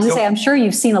sorry. I was going to say, I'm sure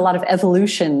you've seen a lot of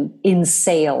evolution in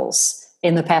sales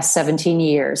in the past 17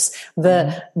 years.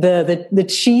 The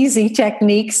cheesy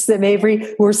techniques that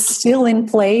maybe were still in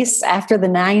place after the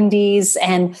 90s,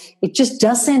 and it just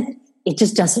doesn't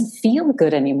feel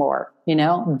good anymore,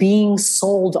 being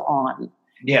sold on.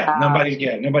 Yeah,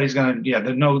 nobody's gonna. Yeah,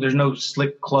 there's no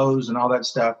slick clothes and all that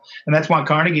stuff, and that's why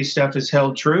Carnegie's stuff has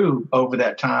held true over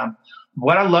that time.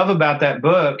 What I love about that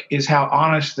book is how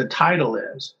honest the title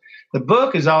is. The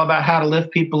book is all about how to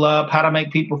lift people up, how to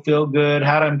make people feel good,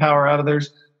 how to empower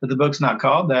others. But the book's not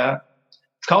called that.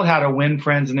 It's called How to Win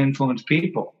Friends and Influence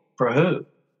People. For who?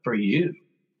 For you.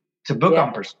 It's a book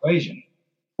on persuasion.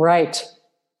 Right.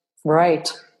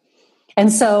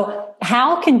 And so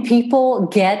how can people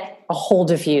get a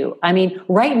hold of you? I mean,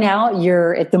 right now,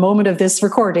 you're at the moment of this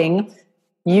recording,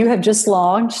 you have just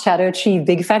launched How to Achieve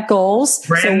Big Fat Goals.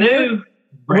 Brand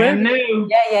new.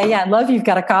 Yeah. I love you've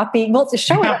got a copy. Well, to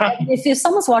show it, if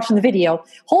someone's watching the video,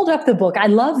 hold up the book. I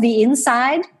love the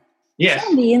inside. Yes.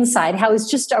 Show the inside, how it's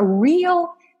just a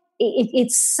real,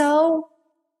 it's so,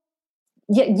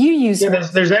 you use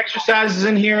there's exercises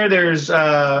in here. There's,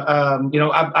 I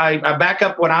back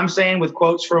up what I'm saying with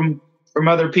quotes from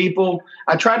other people.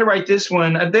 I tried to write this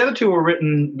one. The other two were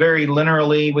written very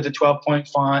linearly with a 12-point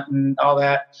font and all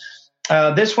that.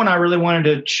 This one I really wanted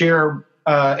to share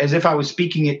as if I was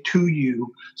speaking it to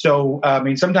you. So, I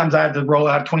mean, sometimes I have to roll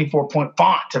out a 24-point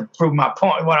font to prove my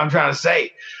point, what I'm trying to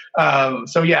say.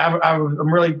 So yeah,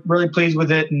 I'm really, really pleased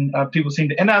with it. And people seem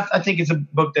to, and I think it's a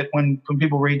book that when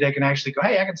people read, they can actually go,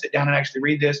 hey, I can sit down and actually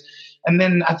read this. And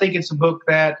then I think it's a book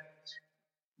that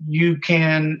you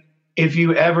can, if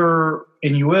you ever,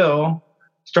 and you will,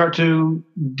 start to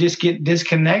get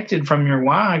disconnected from your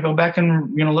why, go back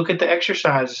and, look at the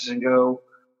exercises and go,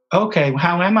 okay,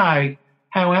 how am I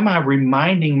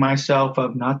reminding myself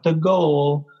of not the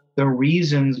goal, the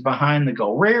reasons behind the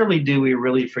goal? Rarely do we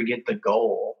really forget the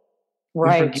goal.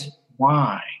 Right. We forget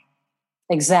why.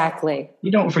 Exactly.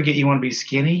 You don't forget you want to be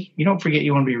skinny. You don't forget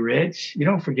you want to be rich. You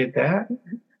don't forget that.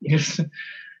 You forget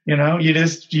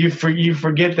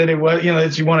that it was,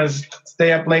 that you want to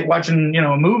stay up late watching,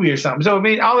 a movie or something. So, I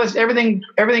mean, all this, everything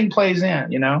plays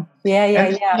in, Yeah.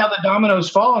 And how the dominoes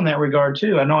fall in that regard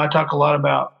too. I know I talk a lot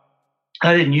about,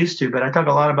 I didn't used to, but I talk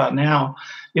a lot about now,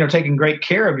 taking great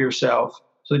care of yourself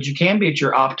so that you can be at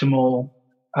your optimal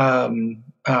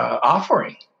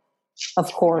offering.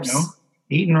 Of course.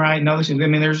 Eating right and other things. I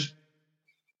mean, there's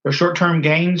short-term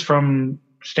gains from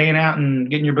staying out and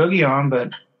getting your boogie on, but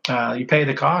you pay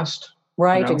the cost.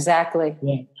 Right, exactly.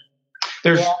 Yeah.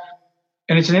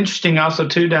 And it's an interesting also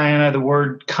too, Diana, the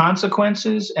word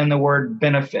consequences and the word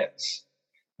benefits.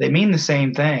 They mean the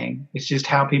same thing. It's just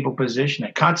how people position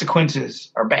it.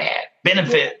 Consequences are bad.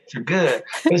 Benefits are good.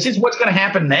 But it's just what's going to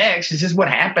happen next. It's just what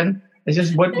happened. It's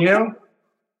just what,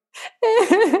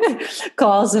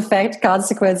 Cause, effect,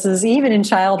 consequences, even in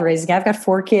child raising. I've got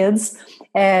 4 kids,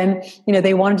 and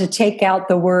they wanted to take out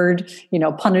the word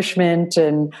punishment,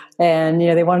 and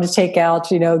they wanted to take out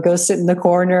go sit in the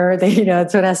corner. So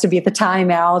it has to be at the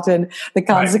timeout and the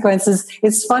consequences. Right.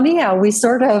 It's funny how we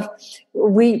sort of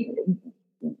we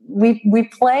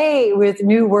play with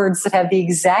new words that have the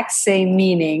exact same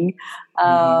meaning.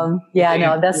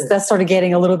 That's sort of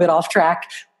getting a little bit off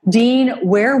track. Dean,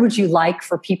 where would you like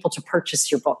for people to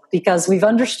purchase your book? Because we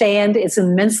understand it's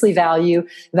immensely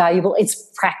valuable. It's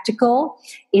practical.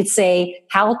 It's a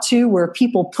how-to where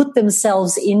people put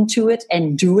themselves into it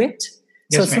and do it.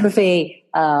 So it's sort of a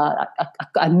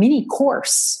mini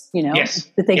course,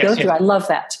 that they go through. I love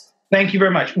that. Thank you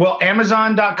very much. Well,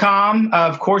 Amazon.com,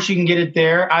 of course, you can get it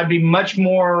there. I'd be much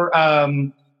more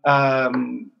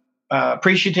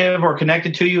appreciative or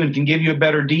connected to you and can give you a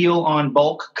better deal on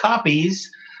bulk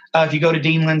copies if you go to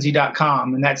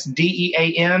DeanLindsay.com, and that's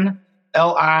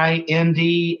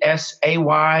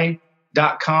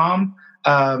DeanLindsay.com.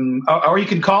 Or you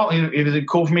can call. Is it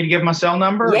cool for me to give my cell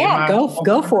number? Yeah,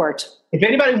 go for it. If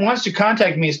anybody wants to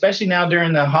contact me, especially now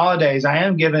during the holidays, I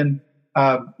am giving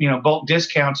bulk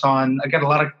discounts on. I got a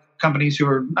lot of companies who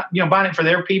are buying it for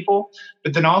their people,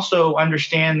 but then also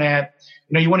understand that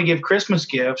you want to give Christmas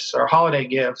gifts or holiday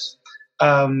gifts.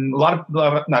 Enough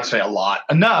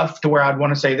to where I'd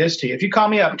want to say this to you. If you call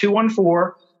me up,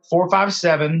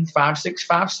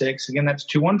 214-457-5656. Again, that's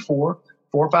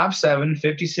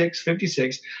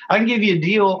 214-457-5656. I can give you a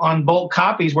deal on bulk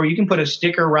copies where you can put a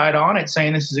sticker right on it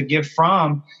saying this is a gift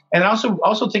from. And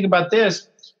also think about this.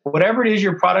 Whatever it is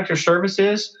your product or service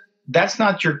is, that's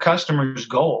not your customer's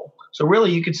goal. So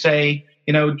really you could say,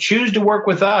 choose to work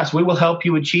with us. We will help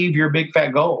you achieve your big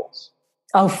fat goals.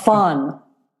 Oh, fun.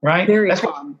 Right? Very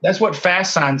fun. That's what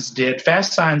Fast Signs did.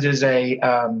 Fast Signs is a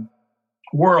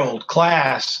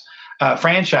world-class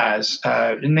franchise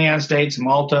in the United States,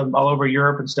 Malta, all over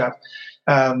Europe and stuff.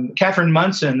 Catherine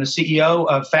Munson, the CEO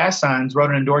of Fast Signs, wrote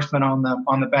an endorsement on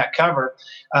the back cover.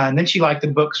 And then she liked the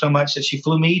book so much that she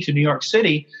flew me to New York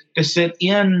City to sit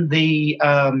in the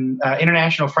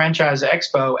International Franchise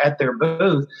Expo at their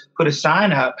booth, put a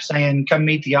sign up saying, come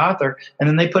meet the author. And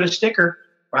then they put a sticker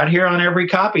right here on every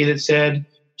copy that said,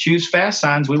 choose Fast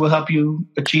Signs. We will help you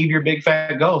achieve your big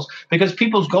fat goals. Because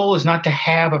people's goal is not to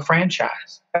have a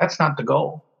franchise. That's not the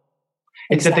goal.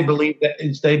 It's that they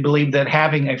believe that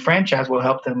having a franchise will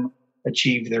help them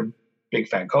achieve their big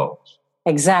fat goals.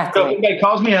 Exactly. So if anybody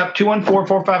calls me up,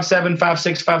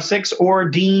 214-457-5656 or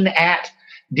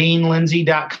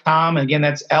Dean@DeanLindsay.com. And again,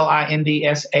 that's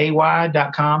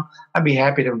LINDSAY.com. I'd be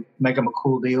happy to make them a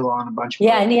cool deal on a bunch of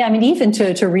books. And I mean, even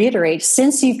to reiterate,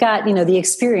 since you've got, the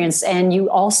experience and you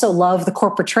also love the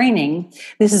corporate training,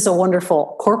 this is a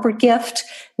wonderful corporate gift.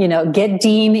 Get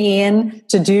Dean in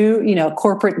to do,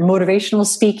 corporate motivational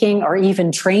speaking or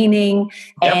even training.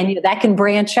 Yep. And that can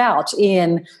branch out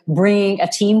in bringing a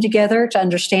team together to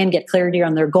understand, get clarity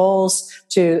on their goals,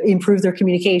 to improve their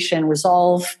communication,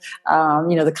 resolve,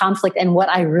 the conflict. And what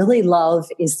I really love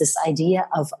is this idea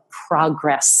of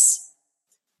progress.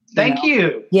 Thank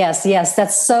you. Yes.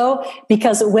 That's so,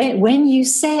 because when you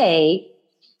say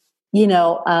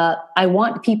I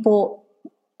want people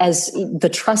as the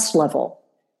trust level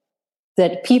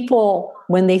that people,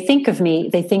 when they think of me,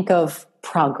 they think of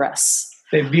progress.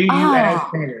 They view you as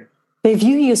better. They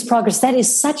view you as progress. That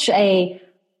is such it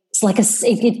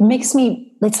makes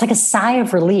me, it's like a sigh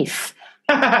of relief.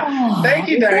 Thank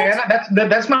you, Diana.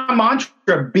 That's my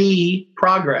mantra. Be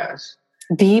progress.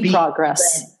 Be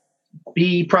progress.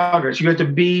 Be progress. You have to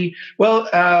be,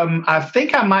 I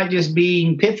think I might just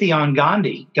be pithy on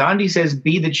Gandhi. Gandhi says,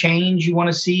 be the change you want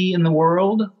to see in the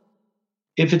world.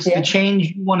 If it's the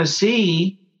change you want to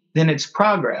see, then it's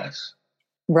progress.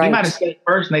 Right. You might have said it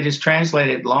first and they just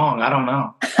translated it long. I don't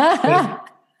know.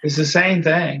 It's the same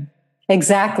thing.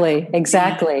 Exactly.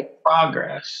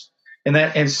 Progress. And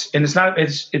it's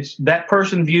that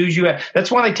person views you.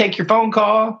 That's why they take your phone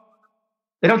call.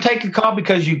 They don't take your call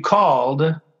because you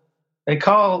called.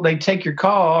 They take your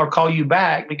call or call you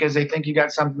back because they think you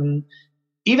got something,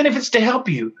 even if it's to help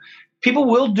you. People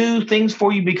will do things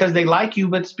for you because they like you,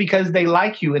 but it's because they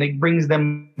like you and it brings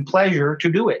them pleasure to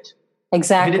do it.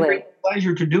 Exactly. If it didn't bring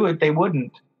pleasure to do it, they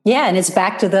wouldn't. Yeah, and it's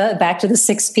back to the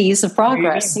 6 P's of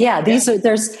progress. Yeah,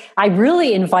 I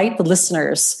really invite the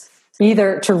listeners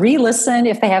either to re-listen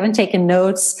if they haven't taken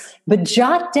notes, but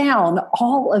jot down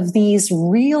all of these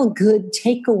real good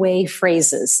takeaway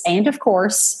phrases. And of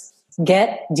course,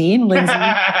 get Dean Lindsay,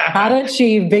 How to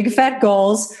Achieve Big Fat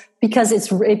Goals, because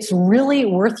it's really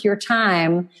worth your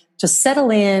time to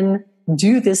settle in,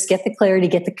 do this, get the clarity,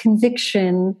 get the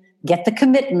conviction, get the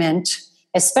commitment,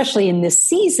 especially in this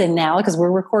season now, because we're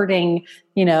recording,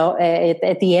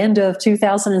 at the end of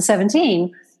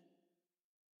 2017.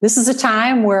 This is a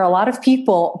time where a lot of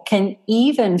people can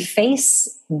even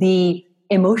face the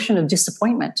emotion of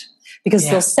disappointment because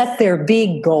they'll set their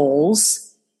big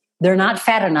goals. They're not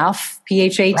fat enough,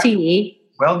 PHAT. Right.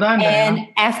 Well done, Diana. And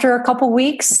after a couple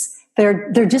weeks,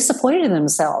 they're disappointed in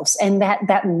themselves. And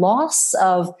that loss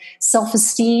of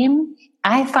self-esteem,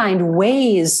 I find,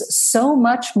 weighs so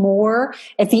much more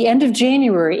at the end of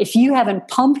January. If you haven't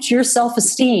pumped your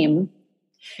self-esteem,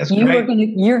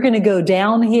 you're going to go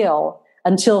downhill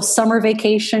until summer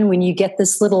vacation, when you get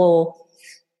this little,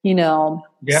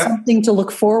 something to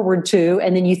look forward to,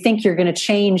 and then you think you're going to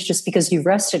change just because you've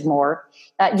rested more.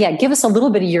 Give us a little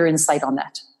bit of your insight on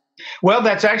that. Well,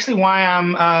 that's actually why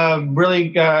I'm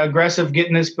really aggressive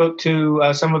getting this book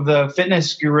to some of the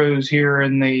fitness gurus here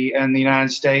in the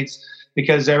United States,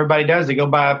 because everybody does. They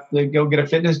go get a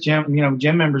fitness gym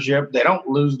membership. They don't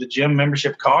lose the gym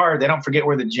membership card. They don't forget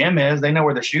where the gym is. They know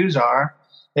where the shoes are.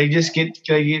 They just get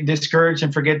discouraged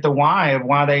and forget the why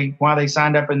they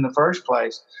signed up in the first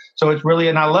place. So it's really,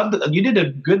 and I love that you did a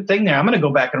good thing there. I'm going to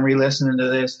go back and re-listen to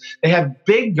this. They have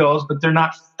big goals, but they're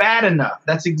not fat enough.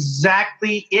 That's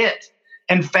exactly it.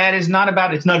 And fat is not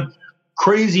about, it's not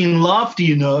crazy and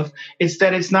lofty enough. It's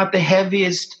that it's not the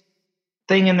heaviest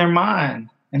thing in their mind.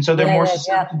 And so they're more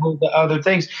susceptible to other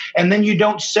things. And then you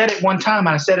don't set it one time.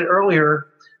 I said it earlier.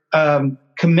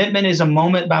 Commitment is a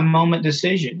moment by moment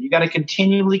decision. You got to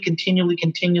continually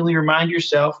remind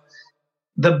yourself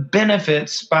the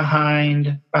benefits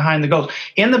behind the goals.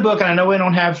 In the book, and I know we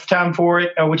don't have time for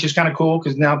it, which is kind of cool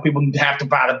because now people have to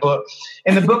buy the book.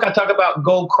 In the book, I talk about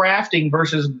goal crafting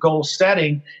versus goal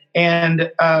setting.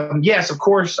 And yes, of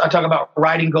course, I talk about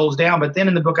writing goals down. But then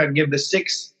in the book, I give the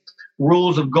 6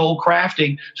 rules of goal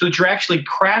crafting so that you're actually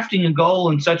crafting a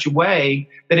goal in such a way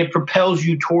that it propels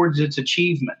you towards its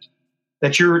achievement.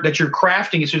 That you're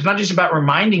crafting it. So it's not just about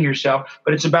reminding yourself,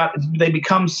 but it's about, they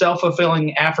become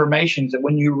self-fulfilling affirmations that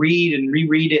when you read and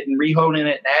reread it and rehone in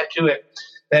it and add to it,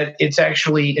 that it's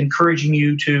actually encouraging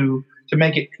you to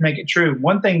make it true.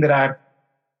 One thing that I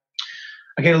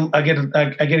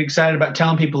get excited about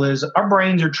telling people is our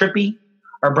brains are trippy,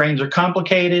 our brains are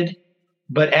complicated,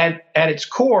 but at its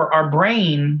core, our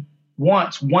brain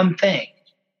wants one thing: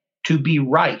 to be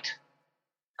right.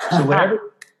 So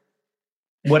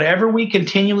whatever we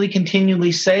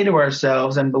continually say to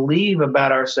ourselves and believe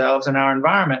about ourselves and our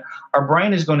environment, our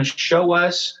brain is going to show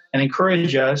us and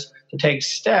encourage us to take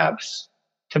steps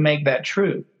to make that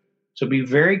true. So be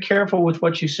very careful with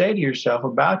what you say to yourself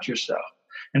about yourself.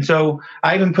 And so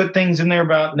I even put things in there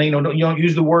about, you don't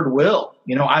use the word will.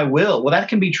 I will. Well, that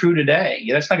can be true today.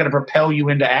 That's not going to propel you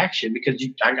into action because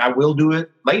I will do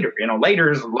it later. Later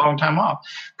is a long time off.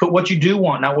 Put what you do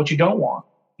want, not what you don't want.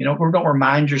 Don't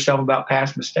remind yourself about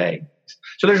past mistakes.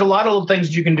 So there's a lot of little things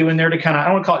that you can do in there to kind of, I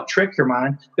don't want to call it trick your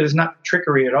mind, because it's not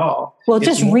trickery at all. Well,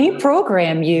 just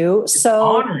reprogram you. So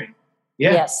honoring.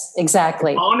 Yeah. Yes,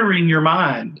 exactly. Honoring your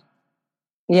mind.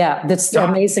 Yeah, that's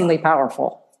amazingly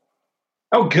powerful.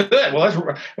 Oh, good.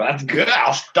 Well, that's good.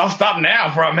 I'll stop now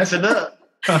before I mess it up.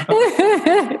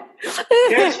 It's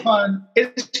fun.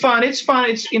 It's fun. It's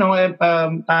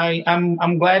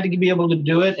I'm glad to be able to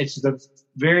do it. It's the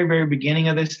very, very beginning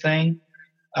of this thing.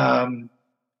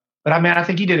 But I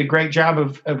think you did a great job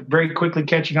of very quickly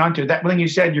catching on to it. That thing you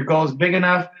said, your goal is big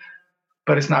enough,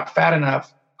 but it's not fat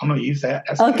enough. I'm going to use that.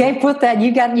 That's okay, good. Put that.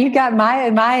 You got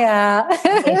my.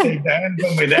 Don't take that.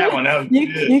 Don't me that one. That was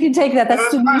you can take that.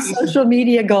 That's the new social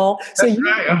media goal. So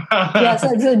right. Yeah.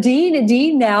 So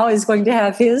Dean now is going to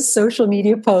have his social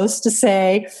media post to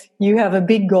say you have a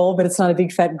big goal, but it's not a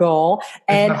big fat goal.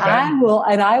 And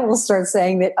I will start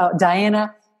saying that,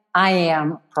 Diana, I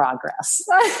am progress.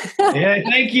 Yeah,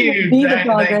 thank you. Be the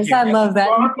progress. You. I love that.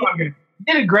 You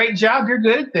did a great job. You're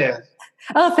good at this.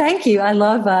 Oh, thank you. I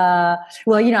love,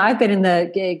 I've been in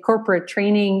the corporate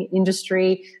training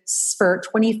industry for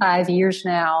 25 years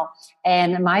now.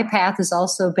 And my path has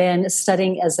also been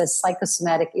studying as a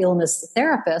psychosomatic illness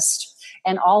therapist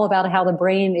and all about how the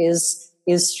brain is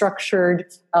structured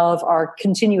of our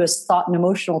continuous thought and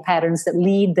emotional patterns that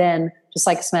lead then to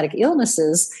psychosomatic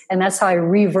illnesses. And that's how I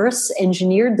reverse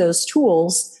engineered those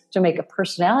tools to make a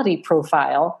personality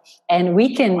profile. And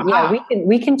we can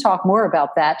talk more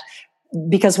about that.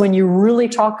 Because when you really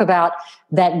talk about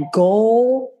that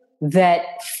goal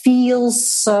that feels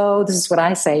so, this is what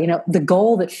I say, the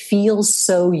goal that feels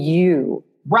so you.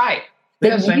 Right.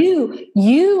 That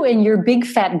you and your big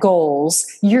fat goals,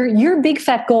 your big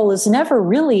fat goal is never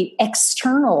really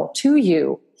external to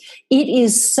you. It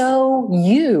is so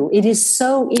you. It is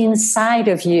so inside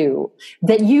of you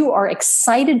that you are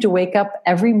excited to wake up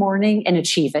every morning and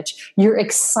achieve it. You're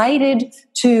excited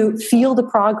to feel the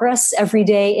progress every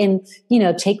day and,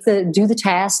 do the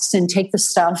tasks and take the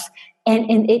stuff.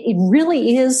 And it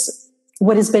really is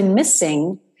what has been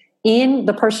missing in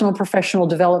the personal professional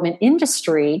development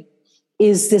industry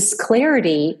is this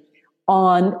clarity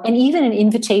on, and even an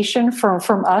invitation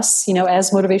from us,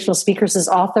 as motivational speakers, as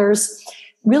authors,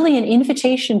 really an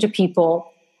invitation to people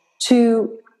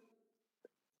to,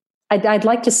 I'd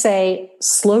like to say,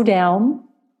 slow down,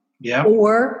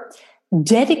 or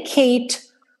dedicate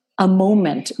a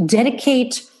moment,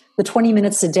 dedicate the 20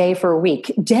 minutes a day for a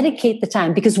week, dedicate the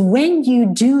time. Because when you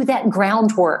do that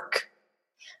groundwork,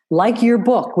 like your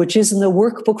book, which is in the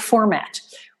workbook format,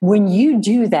 when you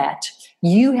do that,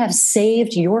 you have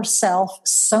saved yourself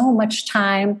so much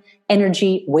time,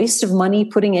 energy, waste of money,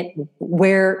 putting it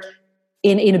where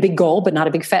in a big goal, but not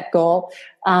a big fat goal.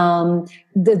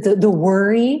 The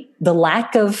worry, the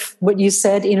lack of what you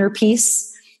said, inner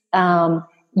peace.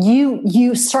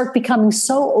 You start becoming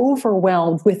so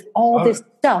overwhelmed with all this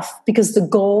stuff because the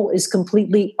goal is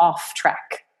completely off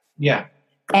track. Yeah.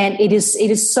 And it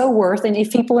is so worth, and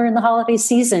if people are in the holiday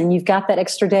season, you've got that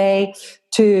extra day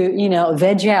to,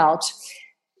 veg out,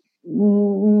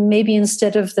 maybe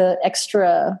instead of the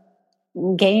extra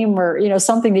game or,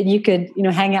 something that you could,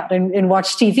 hang out and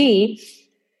watch TV,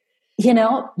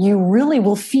 you really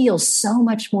will feel so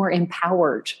much more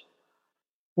empowered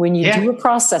when you do a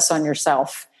process on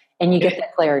yourself and you get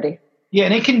that clarity. Yeah.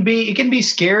 And it can be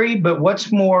scary, but what's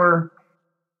more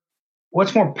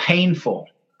painful,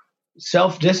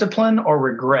 self-discipline or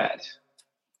regret?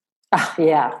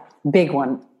 Yeah. Big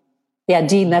one. Yeah.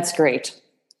 Dean, that's great.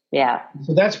 Yeah.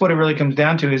 So that's what it really comes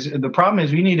down to. Is the problem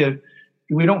is we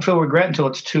don't feel regret until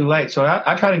it's too late. So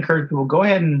I try to encourage people, go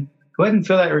ahead and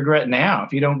feel that regret now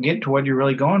if you don't get to what you're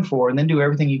really going for, and then do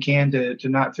everything you can to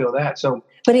not feel that. So,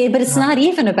 but it's not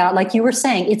even about, like you were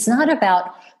saying, it's not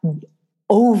about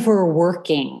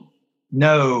overworking.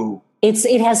 No,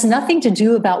 it has nothing to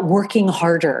do about working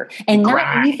harder and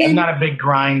I'm not a big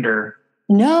grinder.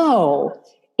 No.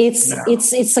 It's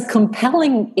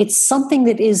something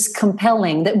that is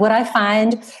compelling. That what I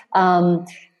find,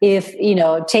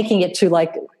 if taking it to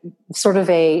like sort of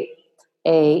a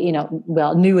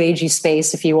new agey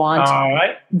space, if you want. All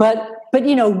right. But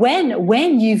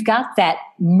when you've got that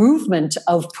movement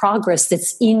of progress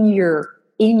that's in your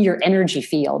energy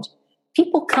field,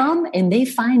 people come and they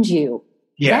find you.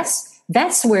 Yes.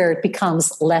 That's where it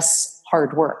becomes less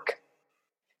hard work,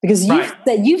 because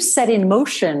you've set in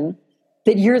motion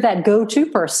that you're that go-to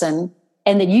person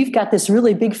and that you've got this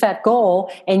really big fat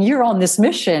goal and you're on this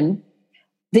mission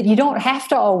that you don't have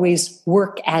to always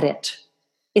work at it.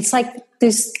 It's like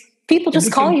this, people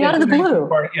just call you out of the blue.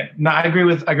 Yeah. No, I agree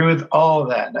with all of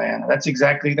that, Diana. That's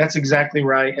exactly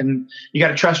right. And you got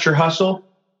to trust your hustle.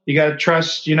 You got to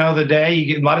trust, the day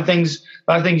you get a lot of things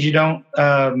you don't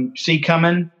see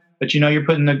coming, but you're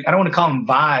putting I don't want to call them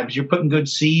vibes. You're putting good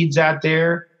seeds out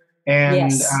there. And,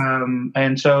 yes.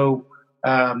 And so,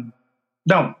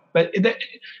 no, but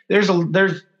there's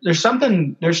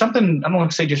something, I don't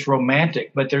want to say just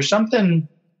romantic, but there's something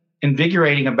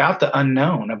invigorating about the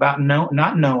unknown, about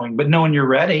not knowing, but knowing you're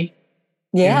ready.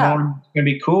 Yeah. Knowing it's going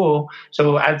to be cool.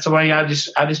 So I like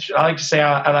to say,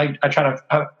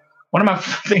 one of my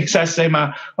things I say,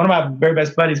 one of my very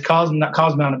best buddies calls me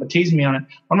on it, but teases me on it.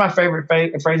 One of my favorite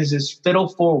phrases is fiddle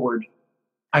forward.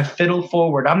 I fiddle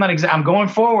forward. I'm going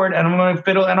forward and I'm going to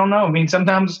fiddle. I don't know. I mean,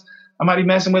 sometimes I might be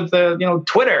messing with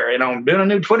Twitter, doing a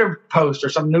new Twitter post or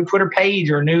some new Twitter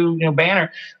page or a new,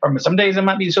 banner. Or some days it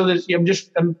might be so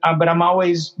that but I'm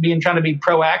always trying to be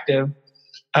proactive.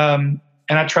 And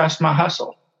I trust my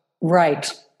hustle. Right.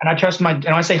 And I trust and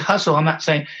when I say hustle, I'm not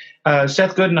saying,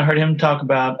 Seth Godin, I heard him talk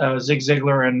about Zig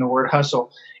Ziglar and the word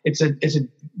hustle. It's a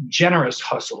generous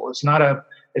hustle. It's not a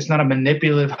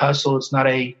manipulative hustle. It's not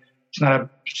a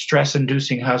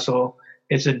stress-inducing hustle.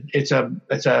 It's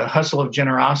a hustle of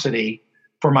generosity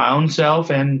for my own self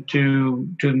and to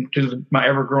my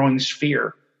ever-growing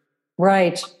sphere.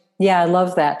 Right. Yeah, I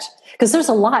love that. Because there's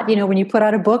a lot, when you put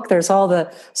out a book, there's all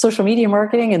the social media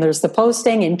marketing and there's the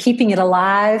posting and keeping it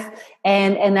alive.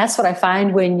 And that's what I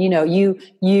find when,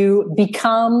 you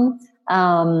become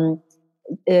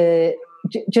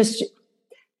just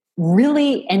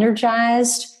really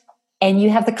energized and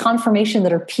you have the confirmation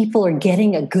that people are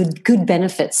getting a good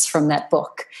benefits from that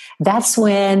book. That's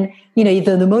when,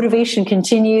 the motivation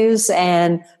continues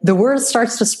and the word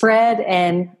starts to spread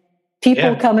and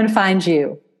people come and find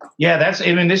you. Yeah, this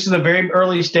is the very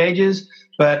early stages,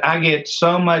 but I get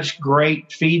so much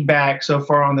great feedback so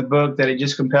far on the book that it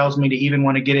just compels me to even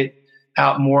want to get it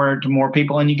out more to more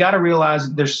people. And you got to realize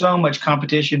that there's so much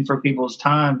competition for people's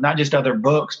time, not just other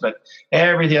books, but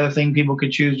every other thing people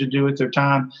could choose to do with their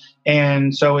time.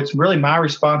 And so it's really my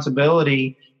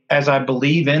responsibility, as I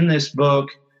believe in this book,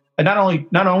 and not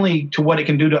only to what it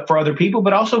can do for other people,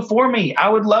 but also for me. I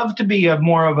would love to be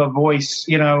more of a voice,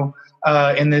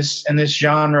 in this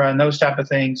genre and those type of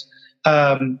things.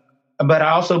 But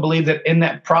I also believe that in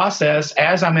that process,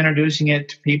 as I'm introducing it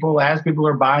to people, as people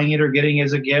are buying it or getting it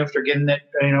as a gift or getting it,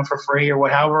 for free or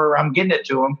however I'm getting it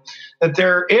to them, that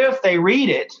if they read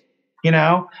it,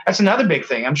 that's another big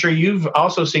thing. I'm sure you've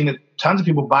also seen that tons of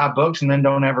people buy books and then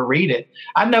don't ever read it.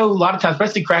 I know a lot of times,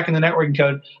 especially cracking the networking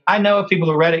code, I know if people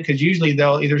have read it because usually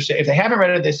they'll either say, if they haven't read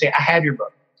it, they say, I have your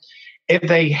book. That's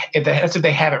if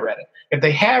they haven't read it. If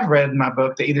they have read my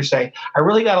book, they either say, I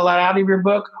really got a lot out of your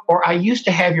book, or I used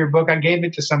to have your book. I gave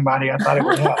it to somebody. I thought it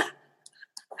would help.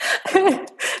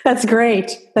 That's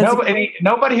great.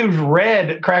 Nobody who's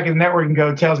read Cracking the Networking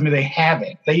Code tells me they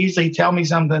haven't. They usually tell me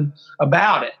something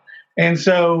about it. And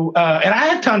so, and I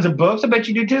have tons of books. I bet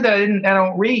you do too that I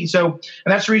don't read. So, and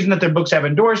that's the reason that their books have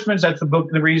endorsements. That's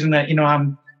the reason that,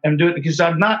 I'm doing it, because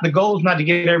the goal is not to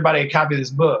get everybody a copy of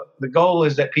this book. The goal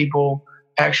is that people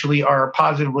actually are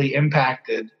positively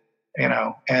impacted, and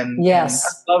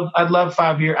yes. And I'd love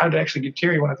 5 years. I'd actually get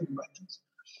teary when I think about this.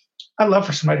 I'd love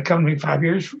for somebody to come to me 5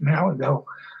 years from now and go,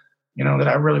 that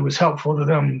I really was helpful to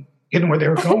them getting where they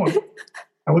were going.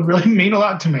 That would really mean a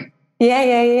lot to me.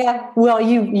 Yeah. Well,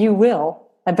 you will,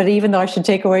 but even though I should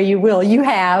take away, you will. You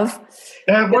have.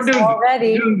 We're doing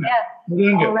already.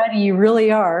 Already, you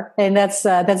really are, and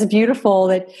that's beautiful.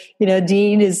 That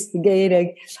Dean is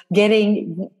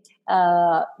getting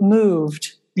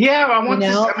moved. Yeah, I want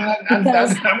this.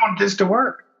 I want this to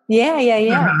work. Yeah.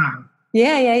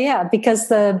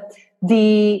 Because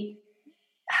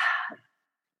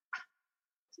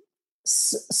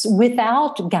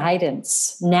without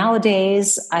guidance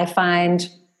nowadays, I find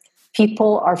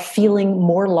people are feeling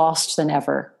more lost than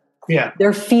ever. Yeah.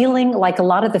 They're feeling like a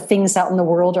lot of the things out in the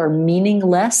world are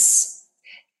meaningless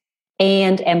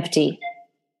and empty.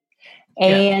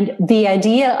 And the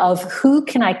idea of who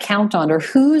can I count on or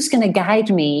who's going to guide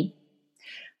me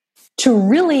to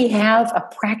really have a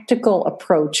practical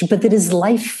approach, but that is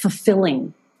life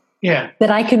fulfilling. Yeah. That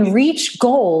I can reach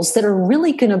goals that are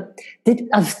really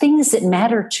of things that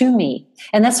matter to me.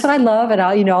 And that's what I love. And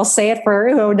I'll say it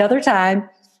for another time.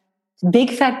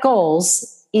 Big fat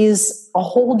goals is a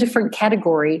whole different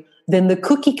category than the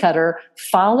cookie cutter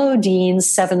follow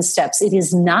Dean's 7 steps. It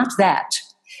is not that.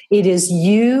 It is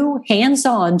you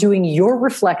hands-on doing your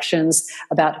reflections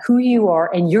about who you are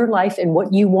and your life and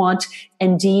what you want.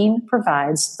 And Dean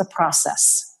provides the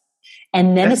process.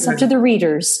 And then it's up to the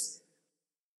readers.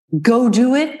 Go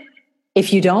do it.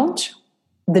 If you don't,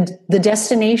 the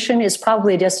destination is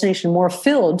probably a destination more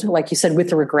filled, like you said, with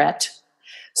the regret.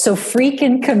 So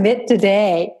freaking commit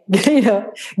today.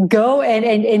 Go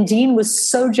and Dean was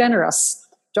so generous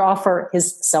to offer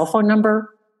his cell phone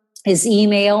number, his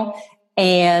email,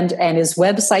 and his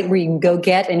website where you can go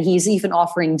get, and he's even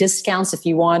offering discounts if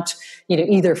you want,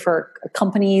 either for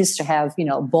companies to have,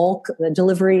 bulk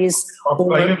deliveries.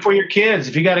 Or even for your kids.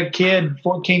 If you got a kid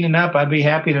 14 and up, I'd be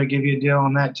happy to give you a deal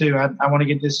on that too. I want to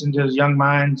get this into young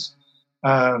minds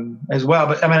as well.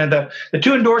 But I mean, the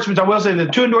two endorsements, I will say the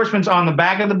two endorsements on the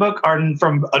back of the book are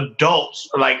from adults.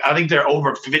 Like, I think they're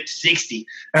over 60.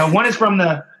 One is from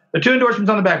the two endorsements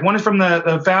on the back. One is from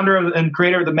the founder and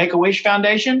creator of the Make-A-Wish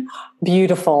Foundation.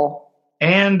 Beautiful.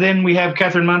 And then we have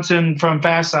Catherine Munson from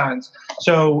Fast Signs.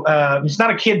 So it's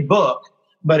not a kid book,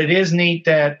 but it is neat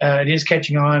that it is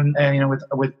catching on,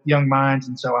 with young minds.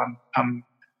 And so I'm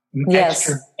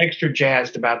extra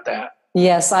jazzed about that.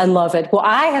 Yes, I love it. Well,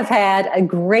 I have had a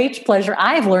great pleasure.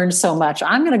 I've learned so much.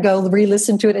 I'm going to go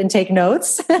re-listen to it and take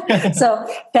notes. So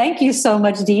thank you so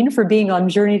much, Dean, for being on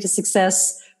Journey to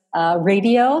Success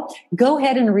Radio. Go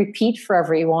ahead and repeat for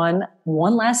everyone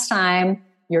one last time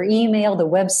your email, the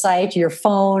website, your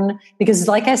phone, because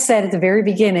like I said at the very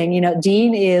beginning,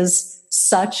 Dean is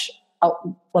such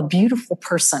a beautiful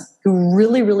person who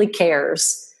really, really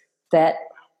cares that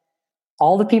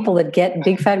all the people that get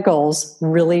big fat goals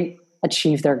really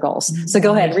achieve their goals. So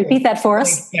go ahead, repeat that for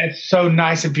us. That's so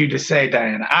nice of you to say,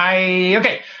 Diana.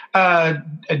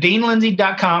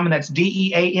 DeanLindsay.com, and that's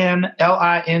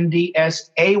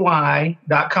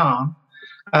DeanLindsay.com.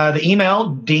 The email,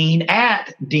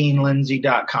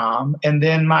 dean@deanlindsay.com. And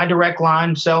then my direct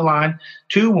line, cell line,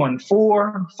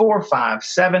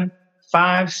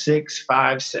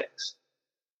 214-457-5656.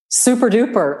 Super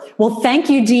duper. Well, thank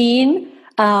you, Dean.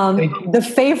 The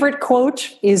favorite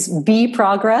quote is "Be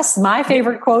Progress." My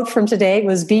favorite quote from today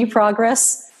was "Be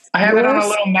Progress." I have it on a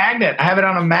little magnet.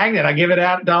 I give it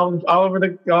out all over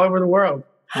the world.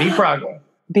 Be Progress.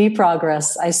 Be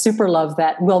Progress. I super love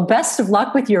that. Well, best of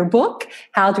luck with your book,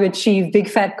 How to Achieve Big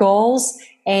Fat Goals.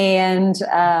 And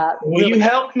you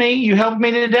helped me. You helped me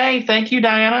today. Thank you,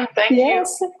 Diana. Thank you.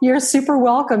 Yes, you're super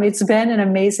welcome. It's been an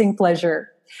amazing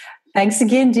pleasure. Thanks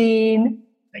again, Dean.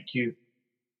 Thank you.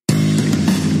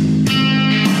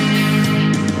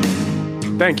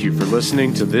 Thank you for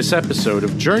listening to this episode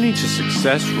of Journey to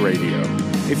Success Radio.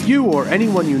 If you or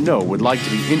anyone you know would like to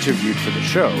be interviewed for the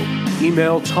show,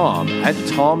 email Tom at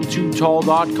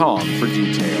tom2tall.com for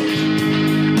details.